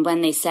BB. And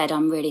when they said,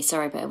 I'm really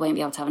sorry, but I won't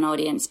be able to have an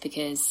audience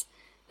because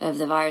of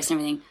the virus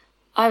and everything,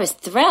 I was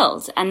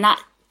thrilled. And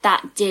that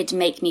did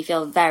make me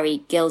feel very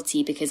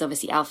guilty because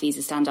obviously Alfie's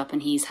a stand-up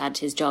and he's had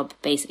his job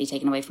basically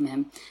taken away from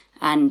him.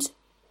 And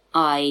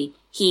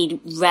he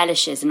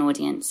relishes an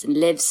audience and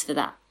lives for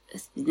that,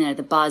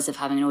 the buzz of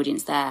having an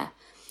audience there.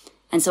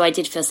 And so I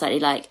did feel slightly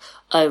like,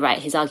 oh, right,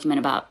 his argument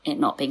about it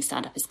not being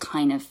stand-up is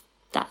kind of,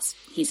 this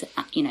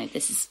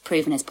has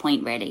proven his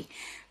point, really.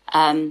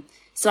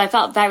 So I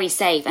felt very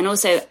safe. And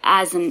also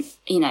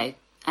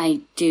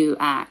I do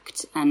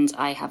act and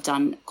I have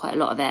done quite a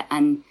lot of it.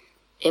 And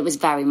it was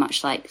very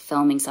much like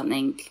filming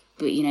something,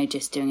 but,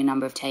 just doing a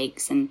number of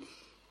takes. And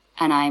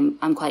I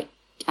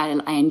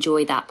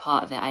enjoy that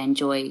part of it. I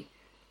enjoy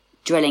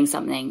drilling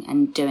something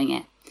and doing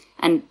it.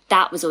 And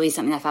that was always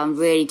something I found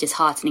really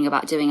disheartening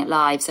about doing it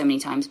live so many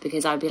times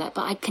because I would be like,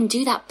 but I can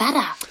do that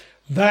better.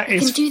 I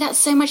can do that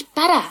so much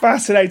better.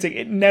 Fascinating.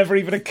 It never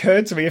even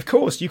occurred to me. Of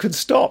course, you can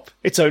stop.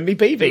 It's only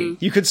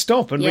BB. You could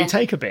stop and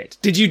retake a bit.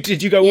 Did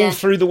you go all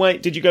through the way?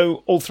 Did you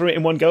go all through it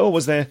in one go, or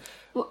was there?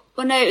 Well,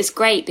 no, it was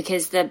great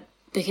because the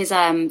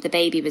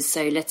baby was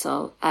so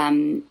little.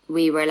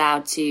 We were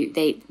allowed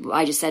to.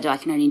 I just said, I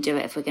can only do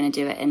it if we're going to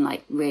do it in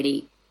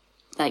really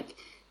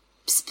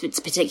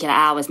particular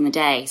hours in the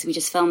day. So we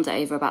just filmed it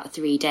over about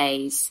 3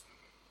 days,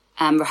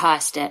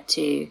 rehearsed it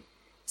too,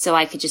 so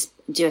I could just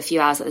do a few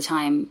hours at a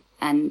time.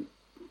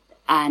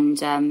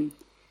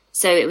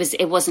 So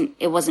it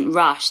wasn't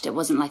rushed. It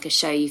wasn't like a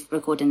show you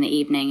record in the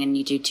evening and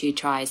you do 2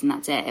 tries and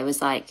that's it. It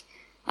was like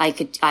I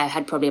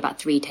had probably about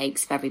 3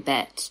 takes of every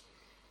bit.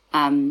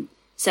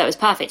 So it was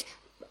perfect.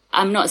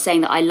 I'm not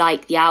saying that I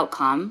like the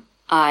outcome.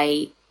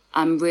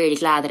 I'm really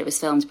glad that it was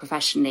filmed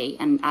professionally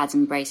and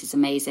Adam Brace is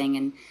amazing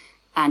and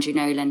Andrew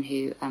Nolan,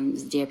 who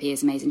is the DOP,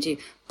 is amazing too.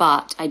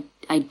 But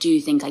I do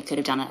think I could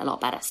have done it a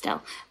lot better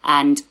still.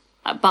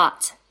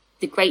 But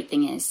the great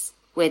thing is,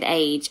 with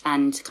age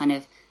and kind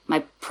of my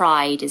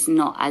pride I'm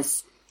not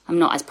as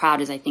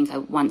proud as I think I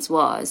once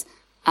was.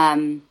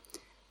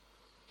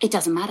 it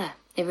doesn't matter.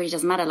 It really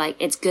doesn't matter. Like,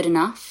 it's good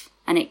enough.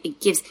 And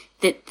it gives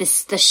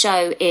the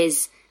show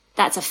is,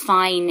 that's a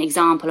fine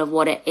example of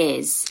what it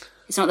is.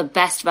 It's not the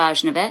best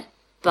version of it,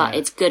 but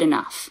it's good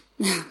enough.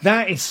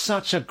 That is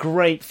such a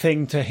great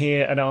thing to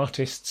hear an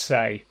artist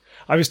say.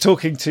 I was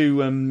talking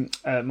to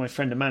my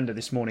friend Amanda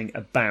this morning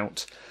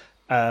about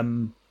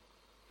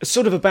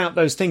sort of about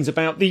those things,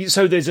 about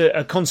so there's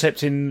a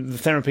concept in the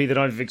therapy that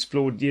I've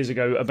explored years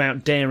ago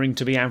about daring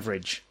to be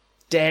average.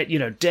 Dare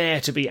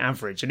to be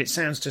average. And it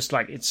sounds just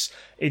like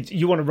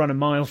you want to run a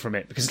mile from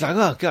it, because it's like,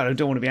 oh God, I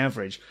don't want to be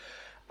average.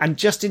 And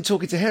just in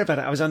talking to her about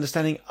it, I was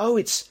understanding,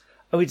 it's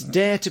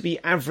dare to be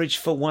average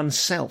for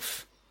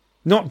oneself.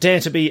 Not dare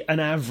to be an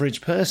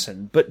average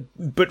person, but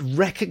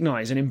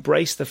recognise and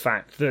embrace the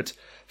fact that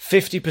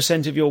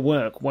 50% of your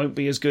work won't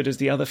be as good as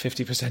the other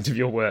 50% of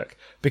your work,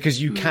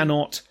 because you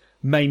cannot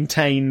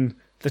maintain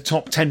the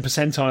top 10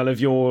 percentile of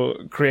your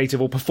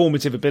creative or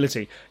performative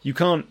ability. You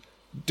can't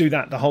do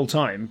that the whole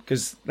time,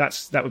 because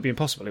that would be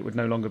impossible. It would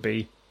no longer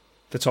be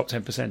the top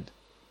 10%. Do you know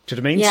what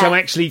I mean? Yeah. So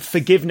actually,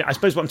 forgiveness. I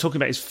suppose what I'm talking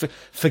about is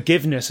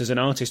forgiveness as an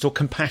artist, or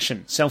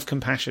compassion,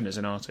 self-compassion as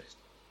an artist.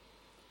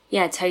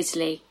 Yeah,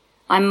 totally.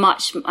 I'm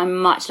much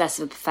less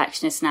of a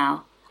perfectionist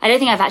now. I don't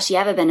think I've actually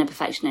ever been a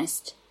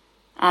perfectionist.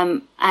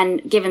 And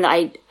given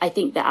that I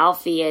think that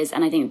Alfie is,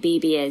 and I think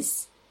BB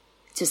is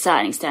to a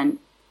certain extent,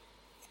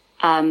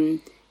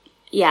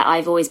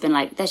 I've always been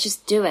like, let's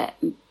just do it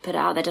and put it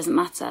out there. Doesn't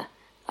matter.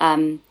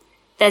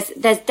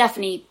 There's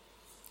definitely,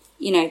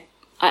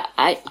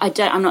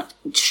 I'm not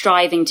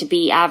striving to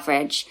be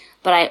average,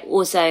 but I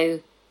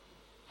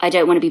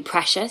don't want to be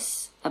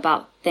precious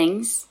about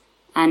things.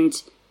 And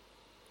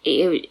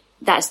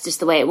that's just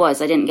the way it was.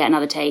 I didn't get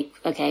another take.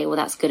 Okay, well,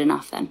 that's good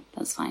enough then.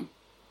 That's fine.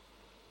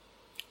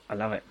 I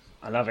love it.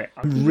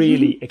 I'm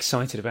really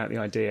excited about the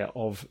idea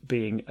of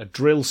being a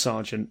drill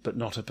sergeant, but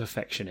not a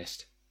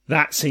perfectionist.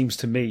 That seems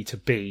to me to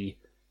be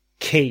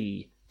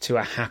key to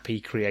a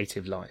happy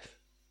creative life.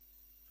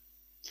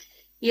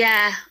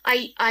 Yeah,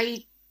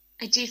 I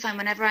do find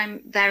whenever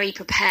I'm very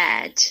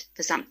prepared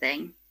for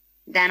something,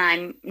 then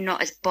I'm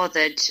not as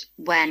bothered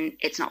when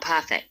it's not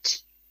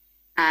perfect.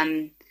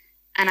 And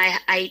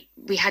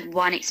we had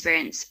one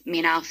experience, me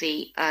and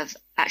Alfie, of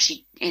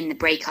actually in the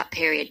breakup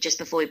period, just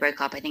before we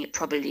broke up. I think it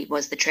probably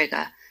was the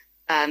trigger.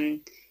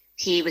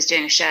 He was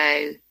doing a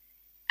show,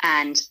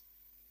 and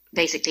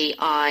basically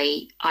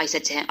I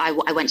said to him,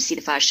 I went to see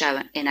the first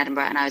show in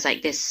Edinburgh, and I was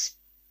like,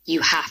 you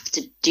have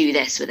to do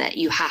this with it.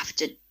 You have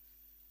to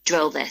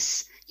drill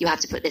this. You have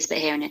to put this bit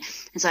here and it.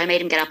 And so I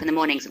made him get up in the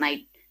mornings, and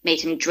I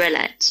made him drill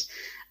it.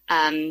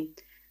 And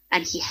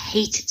he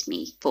hated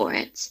me for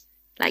it.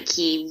 Like,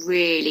 he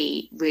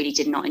really, really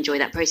did not enjoy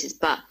that process.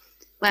 But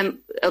when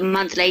a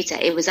month later,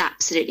 it was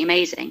absolutely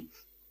amazing.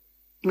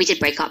 We did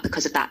break up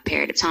because of that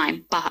period of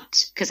time,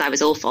 but because I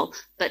was awful.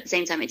 But at the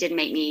same time, it did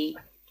make me,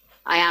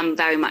 I am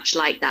very much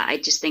like that. I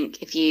just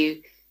think if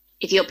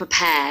you're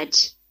prepared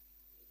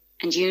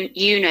and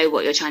you know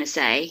what you're trying to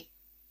say,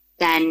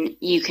 then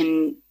you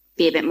can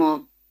be a bit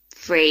more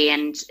free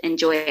and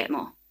enjoy it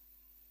more.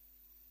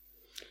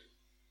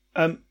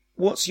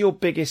 What's your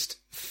biggest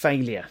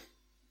failure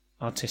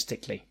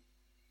artistically?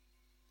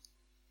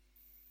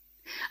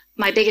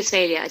 My biggest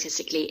failure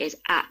artistically is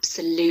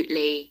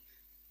absolutely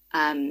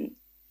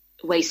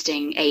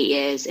wasting 8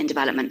 years in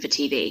development for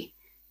TV.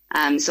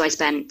 So I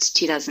spent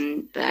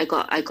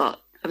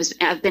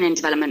I've been in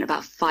development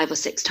about 5 or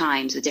 6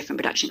 times with different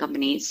production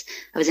companies.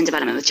 I was in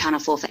development with Channel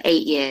 4 for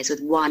 8 years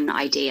with one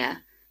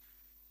idea,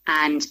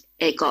 and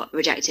it got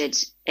rejected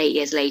 8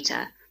 years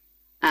later.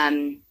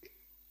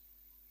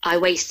 I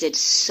wasted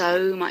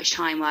so much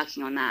time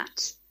working on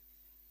that,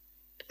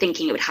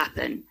 thinking it would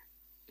happen,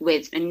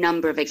 with a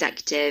number of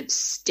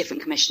executives,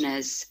 different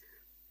commissioners.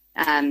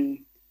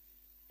 And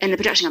the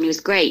production company was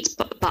great,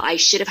 but I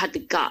should have had the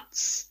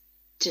guts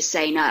to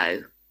say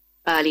no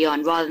early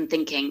on, rather than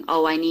thinking,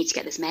 I need to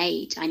get this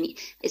made.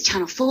 It's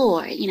Channel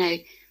 4,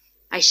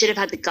 I should have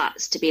had the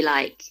guts to be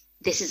like,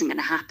 this isn't going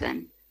to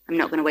happen. I'm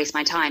not going to waste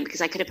my time,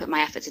 because I could have put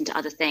my efforts into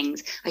other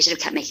things. I should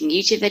have kept making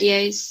YouTube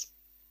videos.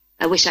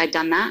 I wish I'd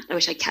done that. I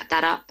wish I'd kept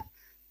that up.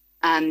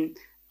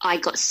 I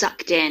got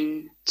sucked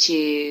in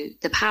to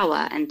the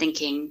power and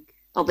thinking,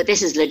 but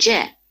this is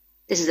legit.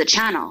 This is a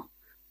channel.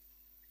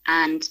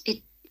 And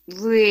it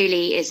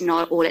really is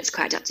not all it's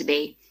cracked up to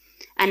be.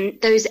 And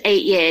those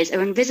 8 years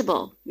are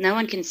invisible. No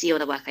one can see all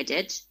the work I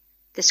did.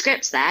 The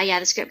script's there. Yeah,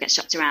 the script gets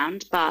shopped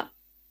around, but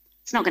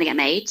it's not going to get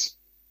made.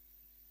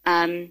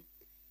 And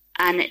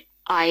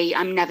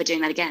I'm never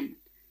doing that again.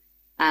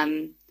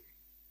 And,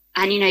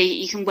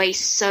 you can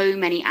waste so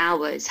many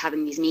hours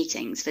having these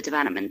meetings for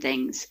development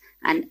things,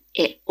 and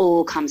it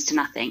all comes to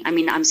nothing. I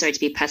mean, I'm sorry to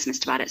be a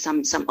pessimist about it.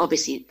 Some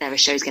obviously there are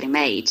shows getting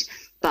made,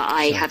 but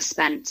I've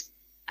spent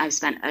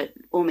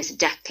almost a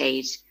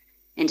decade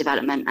in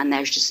development, and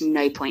there's just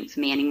no point for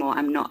me anymore.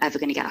 I'm not ever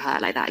going to get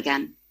hurt like that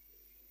again.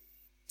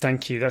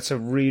 Thank you. That's a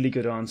really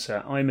good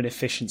answer. I'm an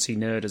efficiency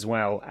nerd as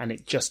well, and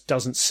it just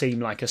doesn't seem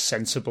like a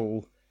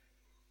sensible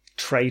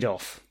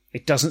trade-off.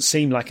 It doesn't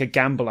seem like a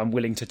gamble I'm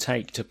willing to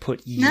take, to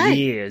put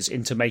years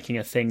into making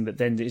a thing that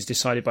then is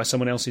decided by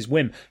someone else's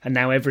whim. And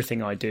now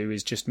everything I do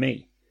is just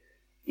me.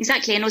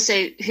 Exactly. And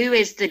also, who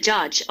is the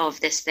judge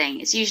of this thing?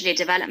 It's usually a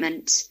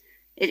development.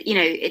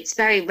 It's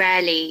very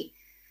rarely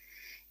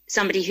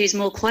somebody who's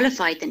more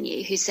qualified than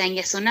you who's saying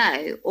yes or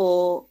no.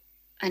 Or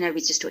I know we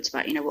just talked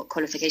about, what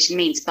qualification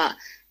means, but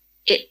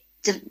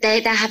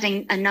they're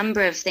having a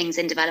number of things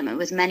in development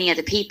with many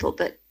other people,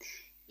 but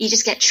you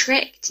just get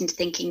tricked into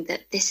thinking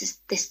that this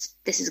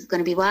is going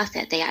to be worth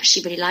it. They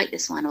actually really like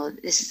this one, or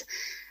this is,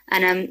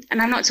 and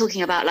I'm not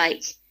talking about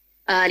like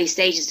early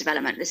stages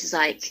development. This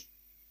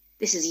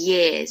is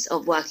years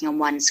of working on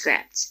one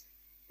script,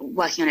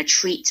 working on a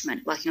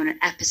treatment, working on an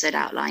episode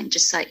outline,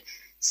 just like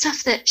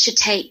stuff that should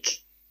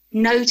take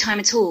no time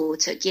at all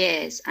took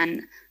years.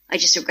 And I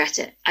just regret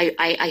it.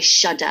 I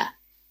shudder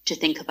to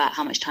think about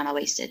how much time I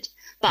wasted.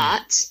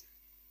 But,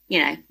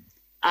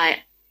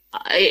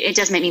 it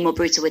does make me more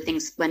brutal with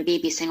things when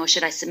BB's saying,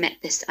 should I submit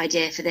this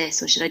idea for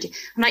this? Or should I do?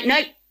 I'm like,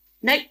 no,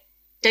 don't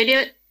do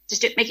it.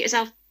 Just do it. Make it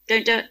yourself.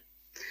 Don't do it.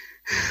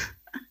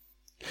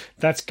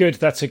 That's good.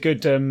 That's a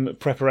good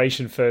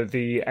preparation for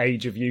the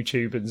age of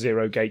YouTube and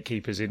zero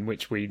gatekeepers in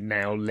which we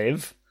now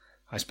live.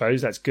 I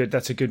suppose that's good.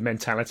 That's a good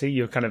mentality.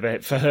 You're kind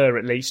of for her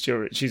at least.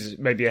 She's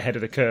maybe ahead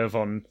of the curve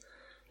on,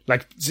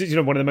 like,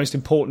 one of the most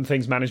important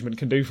things management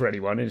can do for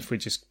anyone, if we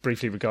just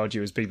briefly regard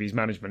you as BB's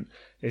management,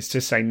 is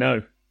to say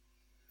no.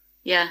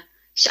 Yeah,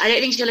 I don't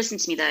think she'll listen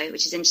to me though,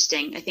 which is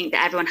interesting. I think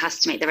that everyone has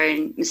to make their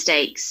own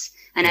mistakes,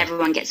 and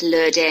everyone gets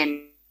lured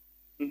in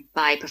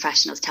by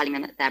professionals telling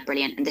them that they're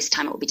brilliant, and this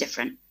time it will be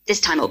different. This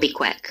time it will be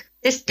quick.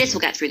 This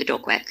will get through the door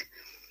quick.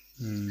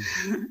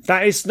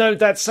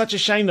 That's such a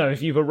shame though,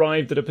 if you've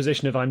arrived at a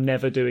position of I'm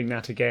never doing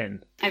that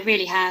again. I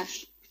really have.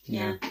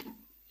 Yeah.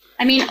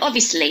 I mean,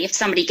 obviously, if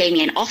somebody gave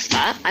me an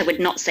offer, I would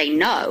not say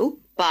no,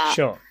 but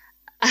sure.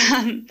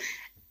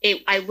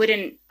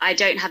 I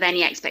don't have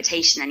any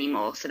expectation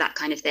anymore for that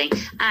kind of thing.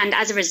 And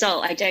as a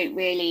result, I don't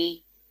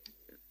really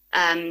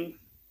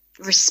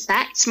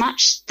respect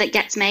much that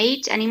gets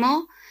made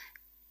anymore.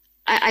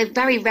 I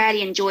very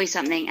rarely enjoy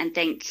something and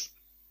think,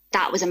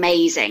 that was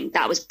amazing,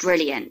 that was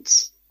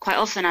brilliant. Quite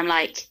often I'm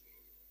like,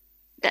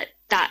 that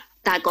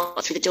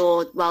got through the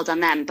door, well done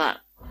them, but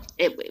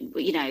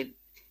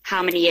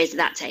how many years did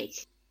that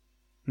take?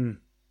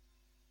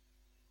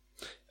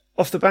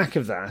 Off the back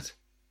of that,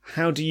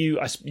 how do you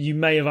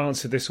may have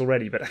answered this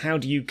already, but how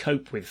do you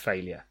cope with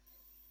failure?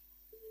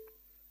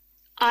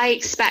 I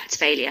expect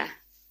failure.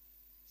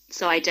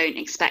 So I don't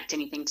expect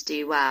anything to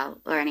do well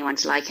or anyone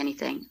to like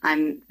anything.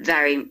 I'm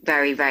very,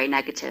 very, very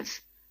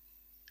negative.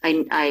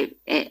 To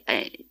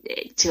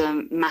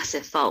a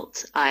massive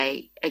fault,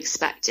 I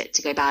expect it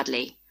to go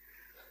badly.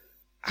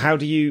 How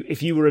do you,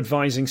 if you were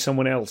advising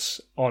someone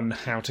else on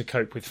how to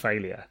cope with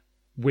failure,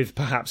 with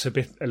perhaps a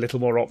little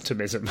more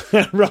optimism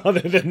rather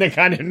than the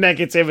kind of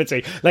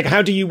negativity, like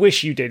how do you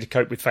wish you did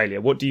cope with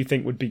failure? What do you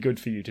think would be good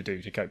for you to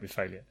do to cope with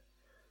failure?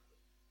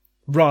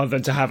 Rather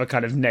than to have a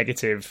kind of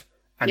negative,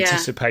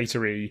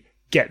 anticipatory,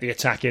 get the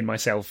attack on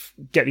myself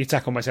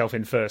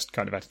in first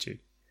kind of attitude.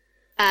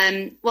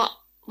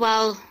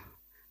 Well,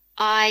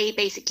 I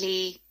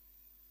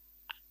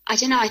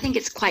don't know, I think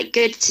it's quite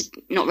good to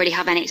not really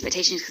have any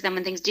expectations, because then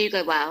when things do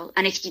go well,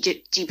 and if you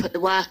do put the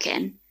work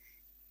in,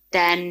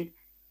 then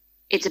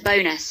it's a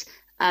bonus.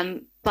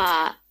 I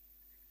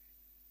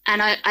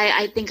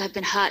think I've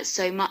been hurt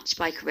so much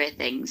by career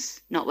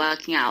things not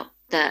working out,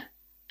 that,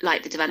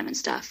 like the development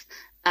stuff,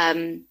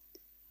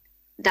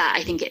 that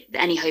I think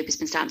any hope has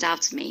been stamped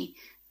out of me.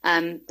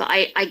 But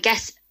I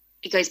guess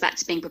it goes back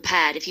to being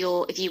prepared. If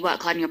you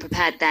work hard and you're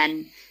prepared,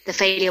 then the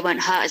failure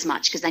won't hurt as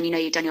much, because then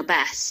you've done your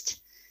best.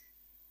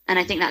 And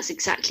I think that's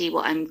exactly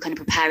what I'm kind of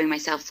preparing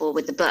myself for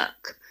with the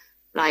book.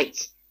 Like,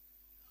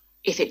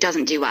 if it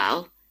doesn't do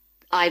well,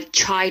 I've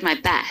tried my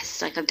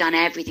best. Like, I've done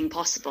everything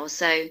possible,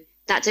 so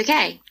that's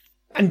okay.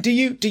 And do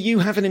you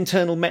have an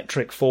internal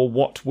metric for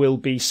what will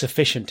be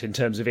sufficient in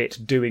terms of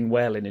it doing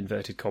well, in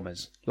inverted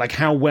commas? Like,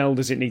 how well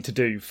does it need to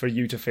do for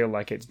you to feel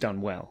like it's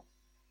done well?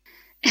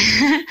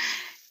 I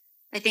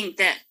think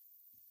that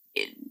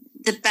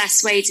the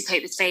best way to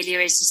cope with failure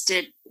is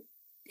to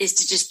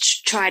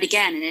just try it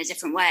again in a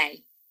different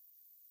way.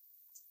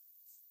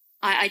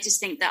 I just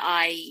think that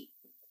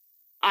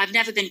I've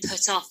never been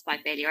put off by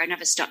failure. I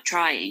never stopped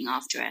trying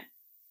after it.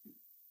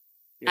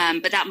 Yeah.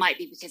 But that might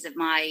be because of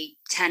my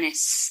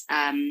tennis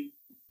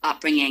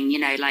upbringing,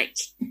 like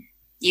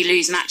you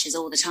lose matches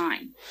all the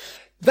time.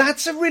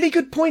 That's a really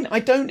good point.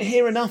 I don't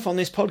hear enough on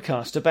this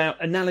podcast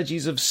about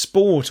analogies of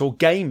sport or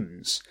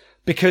games,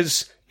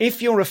 because if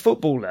you're a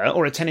footballer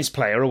or a tennis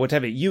player or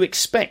whatever, you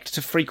expect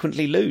to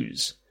frequently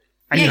lose,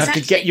 and you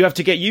have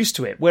to get used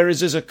to it.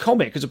 Whereas as a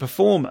comic, as a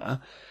performer,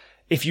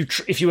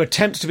 if you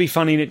attempt to be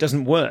funny and it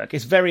doesn't work,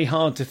 it's very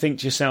hard to think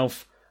to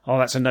yourself, "Oh,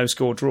 that's a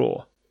no-score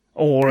draw,"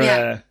 or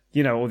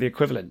or the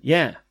equivalent.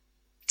 Yeah,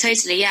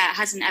 totally. Yeah, it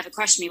hasn't ever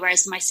crushed me.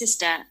 Whereas my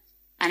sister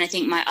and I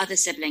think my other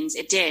siblings,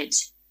 it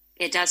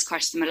does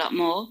crush them a lot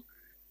more.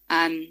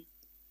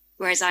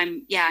 Whereas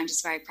I'm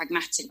just very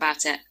pragmatic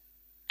about it.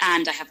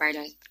 and I have very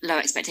low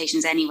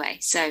expectations anyway.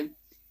 So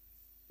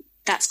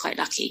that's quite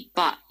lucky.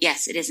 But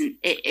yes, it isn't.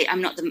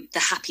 I'm not the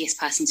happiest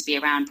person to be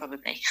around,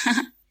 probably.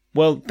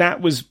 Well,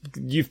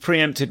 you've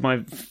preempted my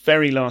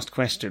very last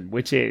question,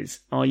 which is,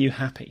 are you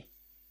happy?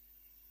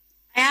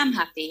 I am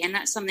happy. And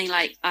that's something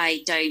like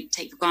I don't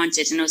take for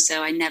granted. And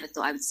also I never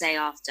thought I would say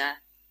after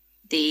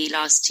the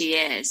last 2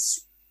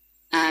 years.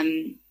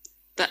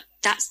 But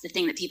that's the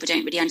thing that people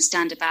don't really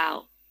understand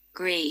about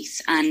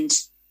grief and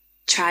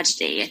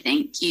tragedy. I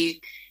think you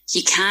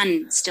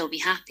can still be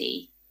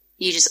happy.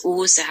 You just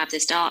also have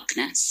this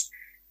darkness.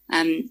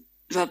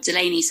 Rob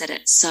Delaney said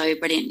it so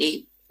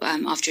brilliantly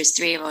after his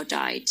 3-year-old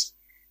died.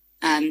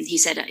 He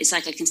said, it's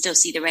like I can still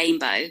see the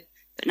rainbow,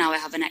 but now I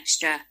have an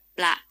extra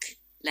black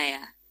layer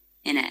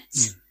in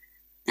it.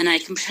 And I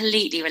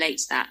completely relate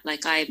to that.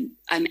 Like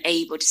I'm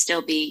able to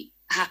still be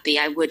happy.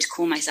 I would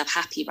call myself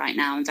happy right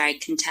now. I'm very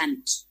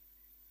content.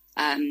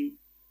 But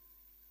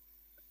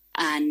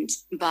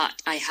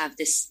I have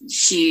this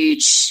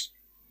huge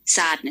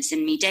sadness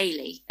in me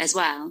daily as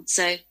well.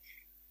 So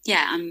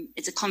yeah,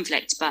 it's a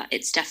conflict, but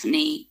it's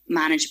definitely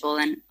manageable,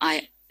 and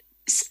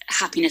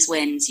happiness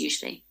wins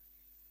usually.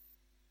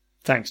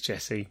 Thanks,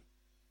 Jessie.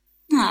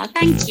 Oh,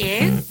 thank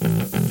you.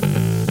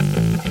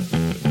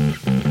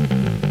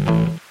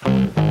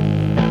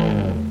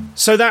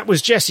 So that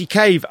was Jessie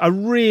Cave, a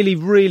really,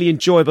 really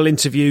enjoyable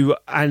interview,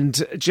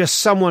 and just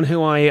someone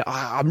who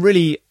I'm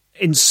really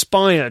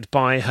inspired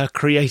by her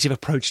creative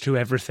approach to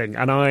everything.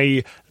 And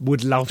I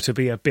would love to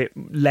be a bit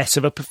less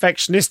of a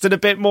perfectionist and a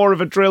bit more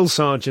of a drill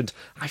sergeant.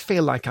 I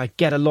feel like I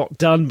get a lot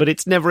done, but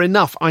it's never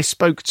enough. I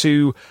spoke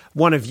to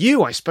one of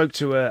you. I spoke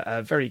to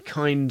a very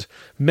kind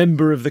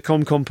member of the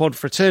ComCom Pod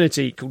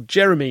fraternity called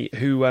Jeremy,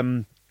 who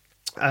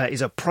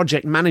is a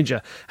project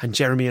manager, and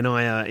Jeremy and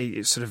I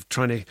are sort of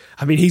trying to,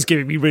 he's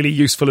giving me really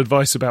useful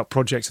advice about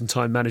projects and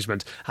time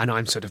management, and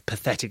I'm sort of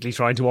pathetically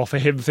trying to offer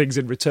him things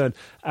in return.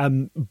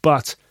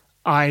 But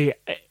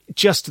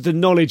just the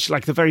knowledge,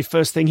 like the very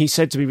first thing he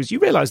said to me was, you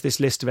realise this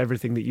list of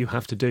everything that you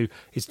have to do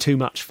is too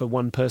much for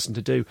one person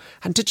to do.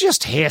 And to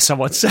just hear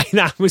someone say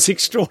that was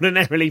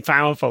extraordinarily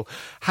powerful.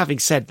 Having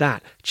said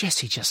that,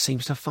 Jessie just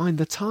seems to find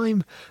the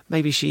time.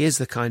 Maybe she is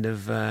the kind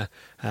of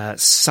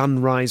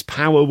sunrise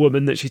power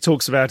woman that she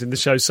talks about in the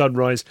show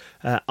Sunrise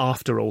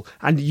after all.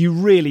 And you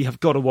really have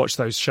got to watch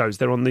those shows.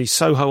 They're on the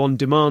Soho On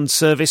Demand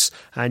service,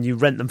 and you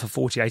rent them for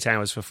 48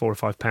 hours for £4 or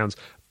 £5.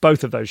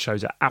 Both of those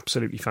shows are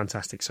absolutely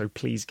fantastic, so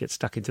please get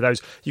stuck into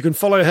those. You can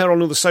follow her on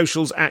all the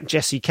socials at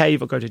Jessie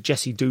Cave, or go to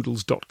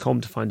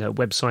jessiedoodles.com to find her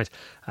website.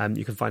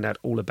 You can find out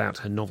all about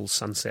her novel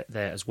Sunset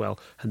there as well.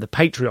 And the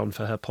Patreon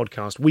for her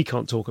podcast, We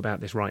Can't Talk About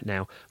This Right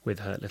Now, with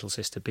her little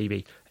sister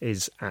BB,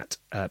 is at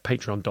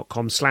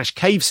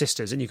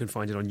patreon.com/cavesisters, and you can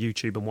find it on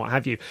YouTube and what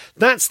have you.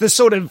 That's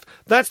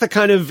the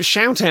kind of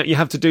shout out you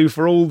have to do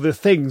for all the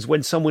things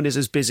when someone is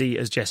as busy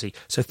as Jessie.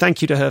 So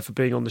thank you to her for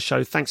being on the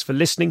show. Thanks for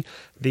listening.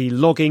 The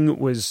logging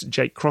was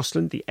Jake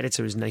Crossland. The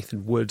editor is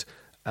Nathan Wood.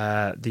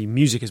 The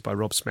music is by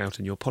Rob Smout,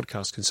 and your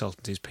podcast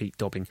consultant is Pete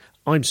Dobbing.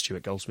 I'm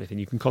Stuart Goldsmith, and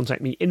you can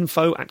contact me,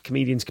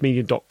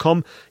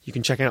 info@comedianscomedian.com. You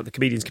can check out the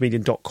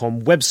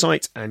comedianscomedian.com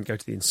website and go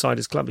to the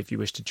Insiders Club if you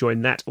wish to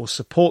join that or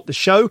support the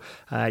show.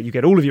 You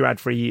get all of your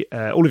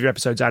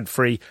episodes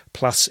ad-free,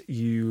 plus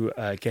you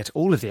get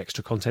all of the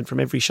extra content from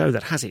every show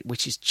that has it,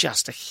 which is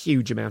just a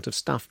huge amount of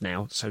stuff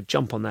now, so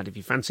jump on that if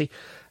you fancy.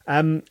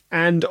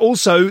 And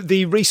also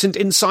the recent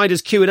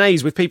Insiders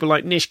Q&As with people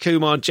like Nish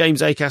Kumar,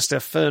 James Acaster,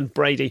 Fern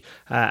Brady,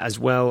 as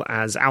well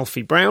as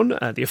Alfie Brown,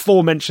 the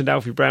aforementioned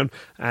Alfie Brown,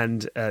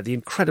 and the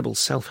incredible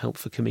Self-Help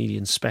for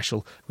Comedians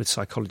special with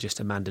psychologist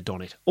Amanda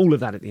Donnett. All of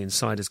that at the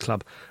Insiders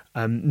Club.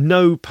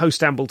 No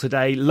post-amble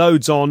today,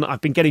 loads on.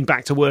 I've been getting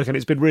back to work and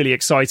it's been really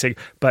exciting,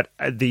 but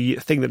the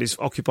thing that is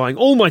occupying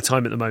all my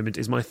time at the moment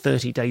is my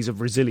 30 Days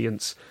of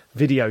Resilience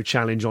video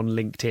challenge on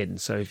LinkedIn.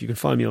 So if you can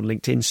find me on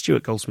LinkedIn,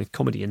 Stuart Goldsmith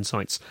Comedy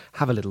Insights,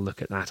 have a little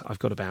look at that. I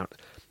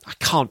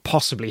can't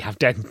possibly have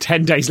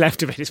 10 days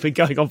left of it. It's been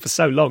going on for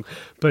so long.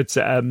 But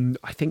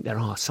I think there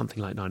are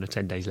something like 9 or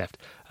 10 days left.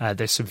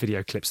 There's some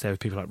video clips there with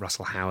people like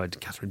Russell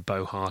Howard, Catherine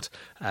Bohart,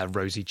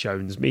 Rosie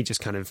Jones, me just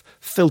kind of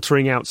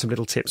filtering out some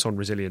little tips on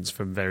resilience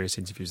from various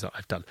interviews that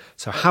I've done.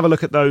 So have a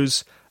look at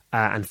those.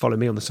 And follow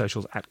me on the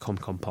socials at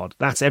ComComPod.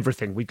 That's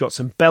everything. We've got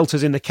some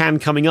belters in the can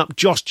coming up.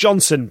 Josh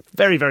Johnson,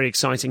 very, very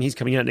exciting. He's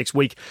coming out next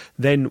week.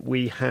 Then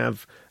we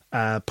have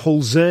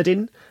Paul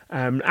Zerdin.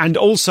 And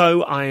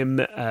also I'm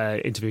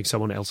interviewing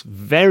someone else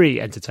very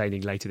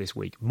entertaining later this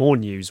week. More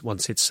news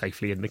once it's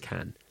safely in the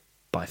can.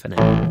 Bye for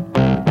now.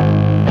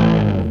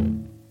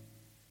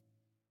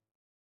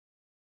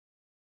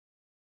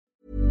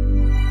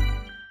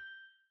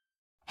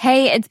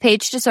 Hey, it's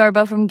Paige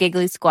DeSorbo from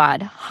Giggly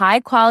Squad.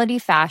 High quality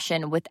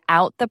fashion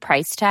without the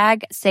price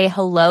tag. Say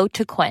hello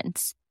to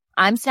Quince.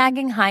 I'm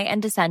snagging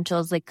high-end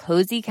essentials like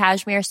cozy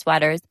cashmere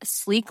sweaters,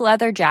 sleek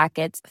leather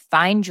jackets,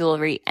 fine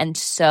jewelry, and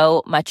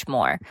so much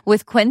more.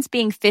 With Quince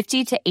being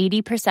 50 to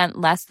 80%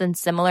 less than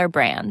similar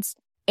brands.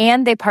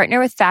 And they partner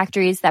with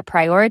factories that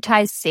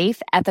prioritize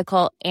safe,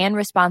 ethical, and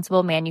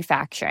responsible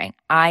manufacturing.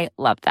 I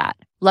love that.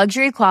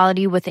 Luxury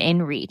quality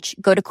within reach.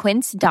 Go to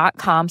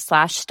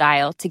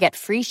quince.com/style to get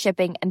free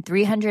shipping and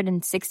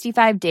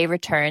 365-day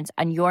returns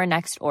on your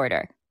next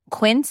order.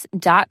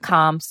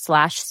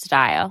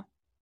 Quince.com/style.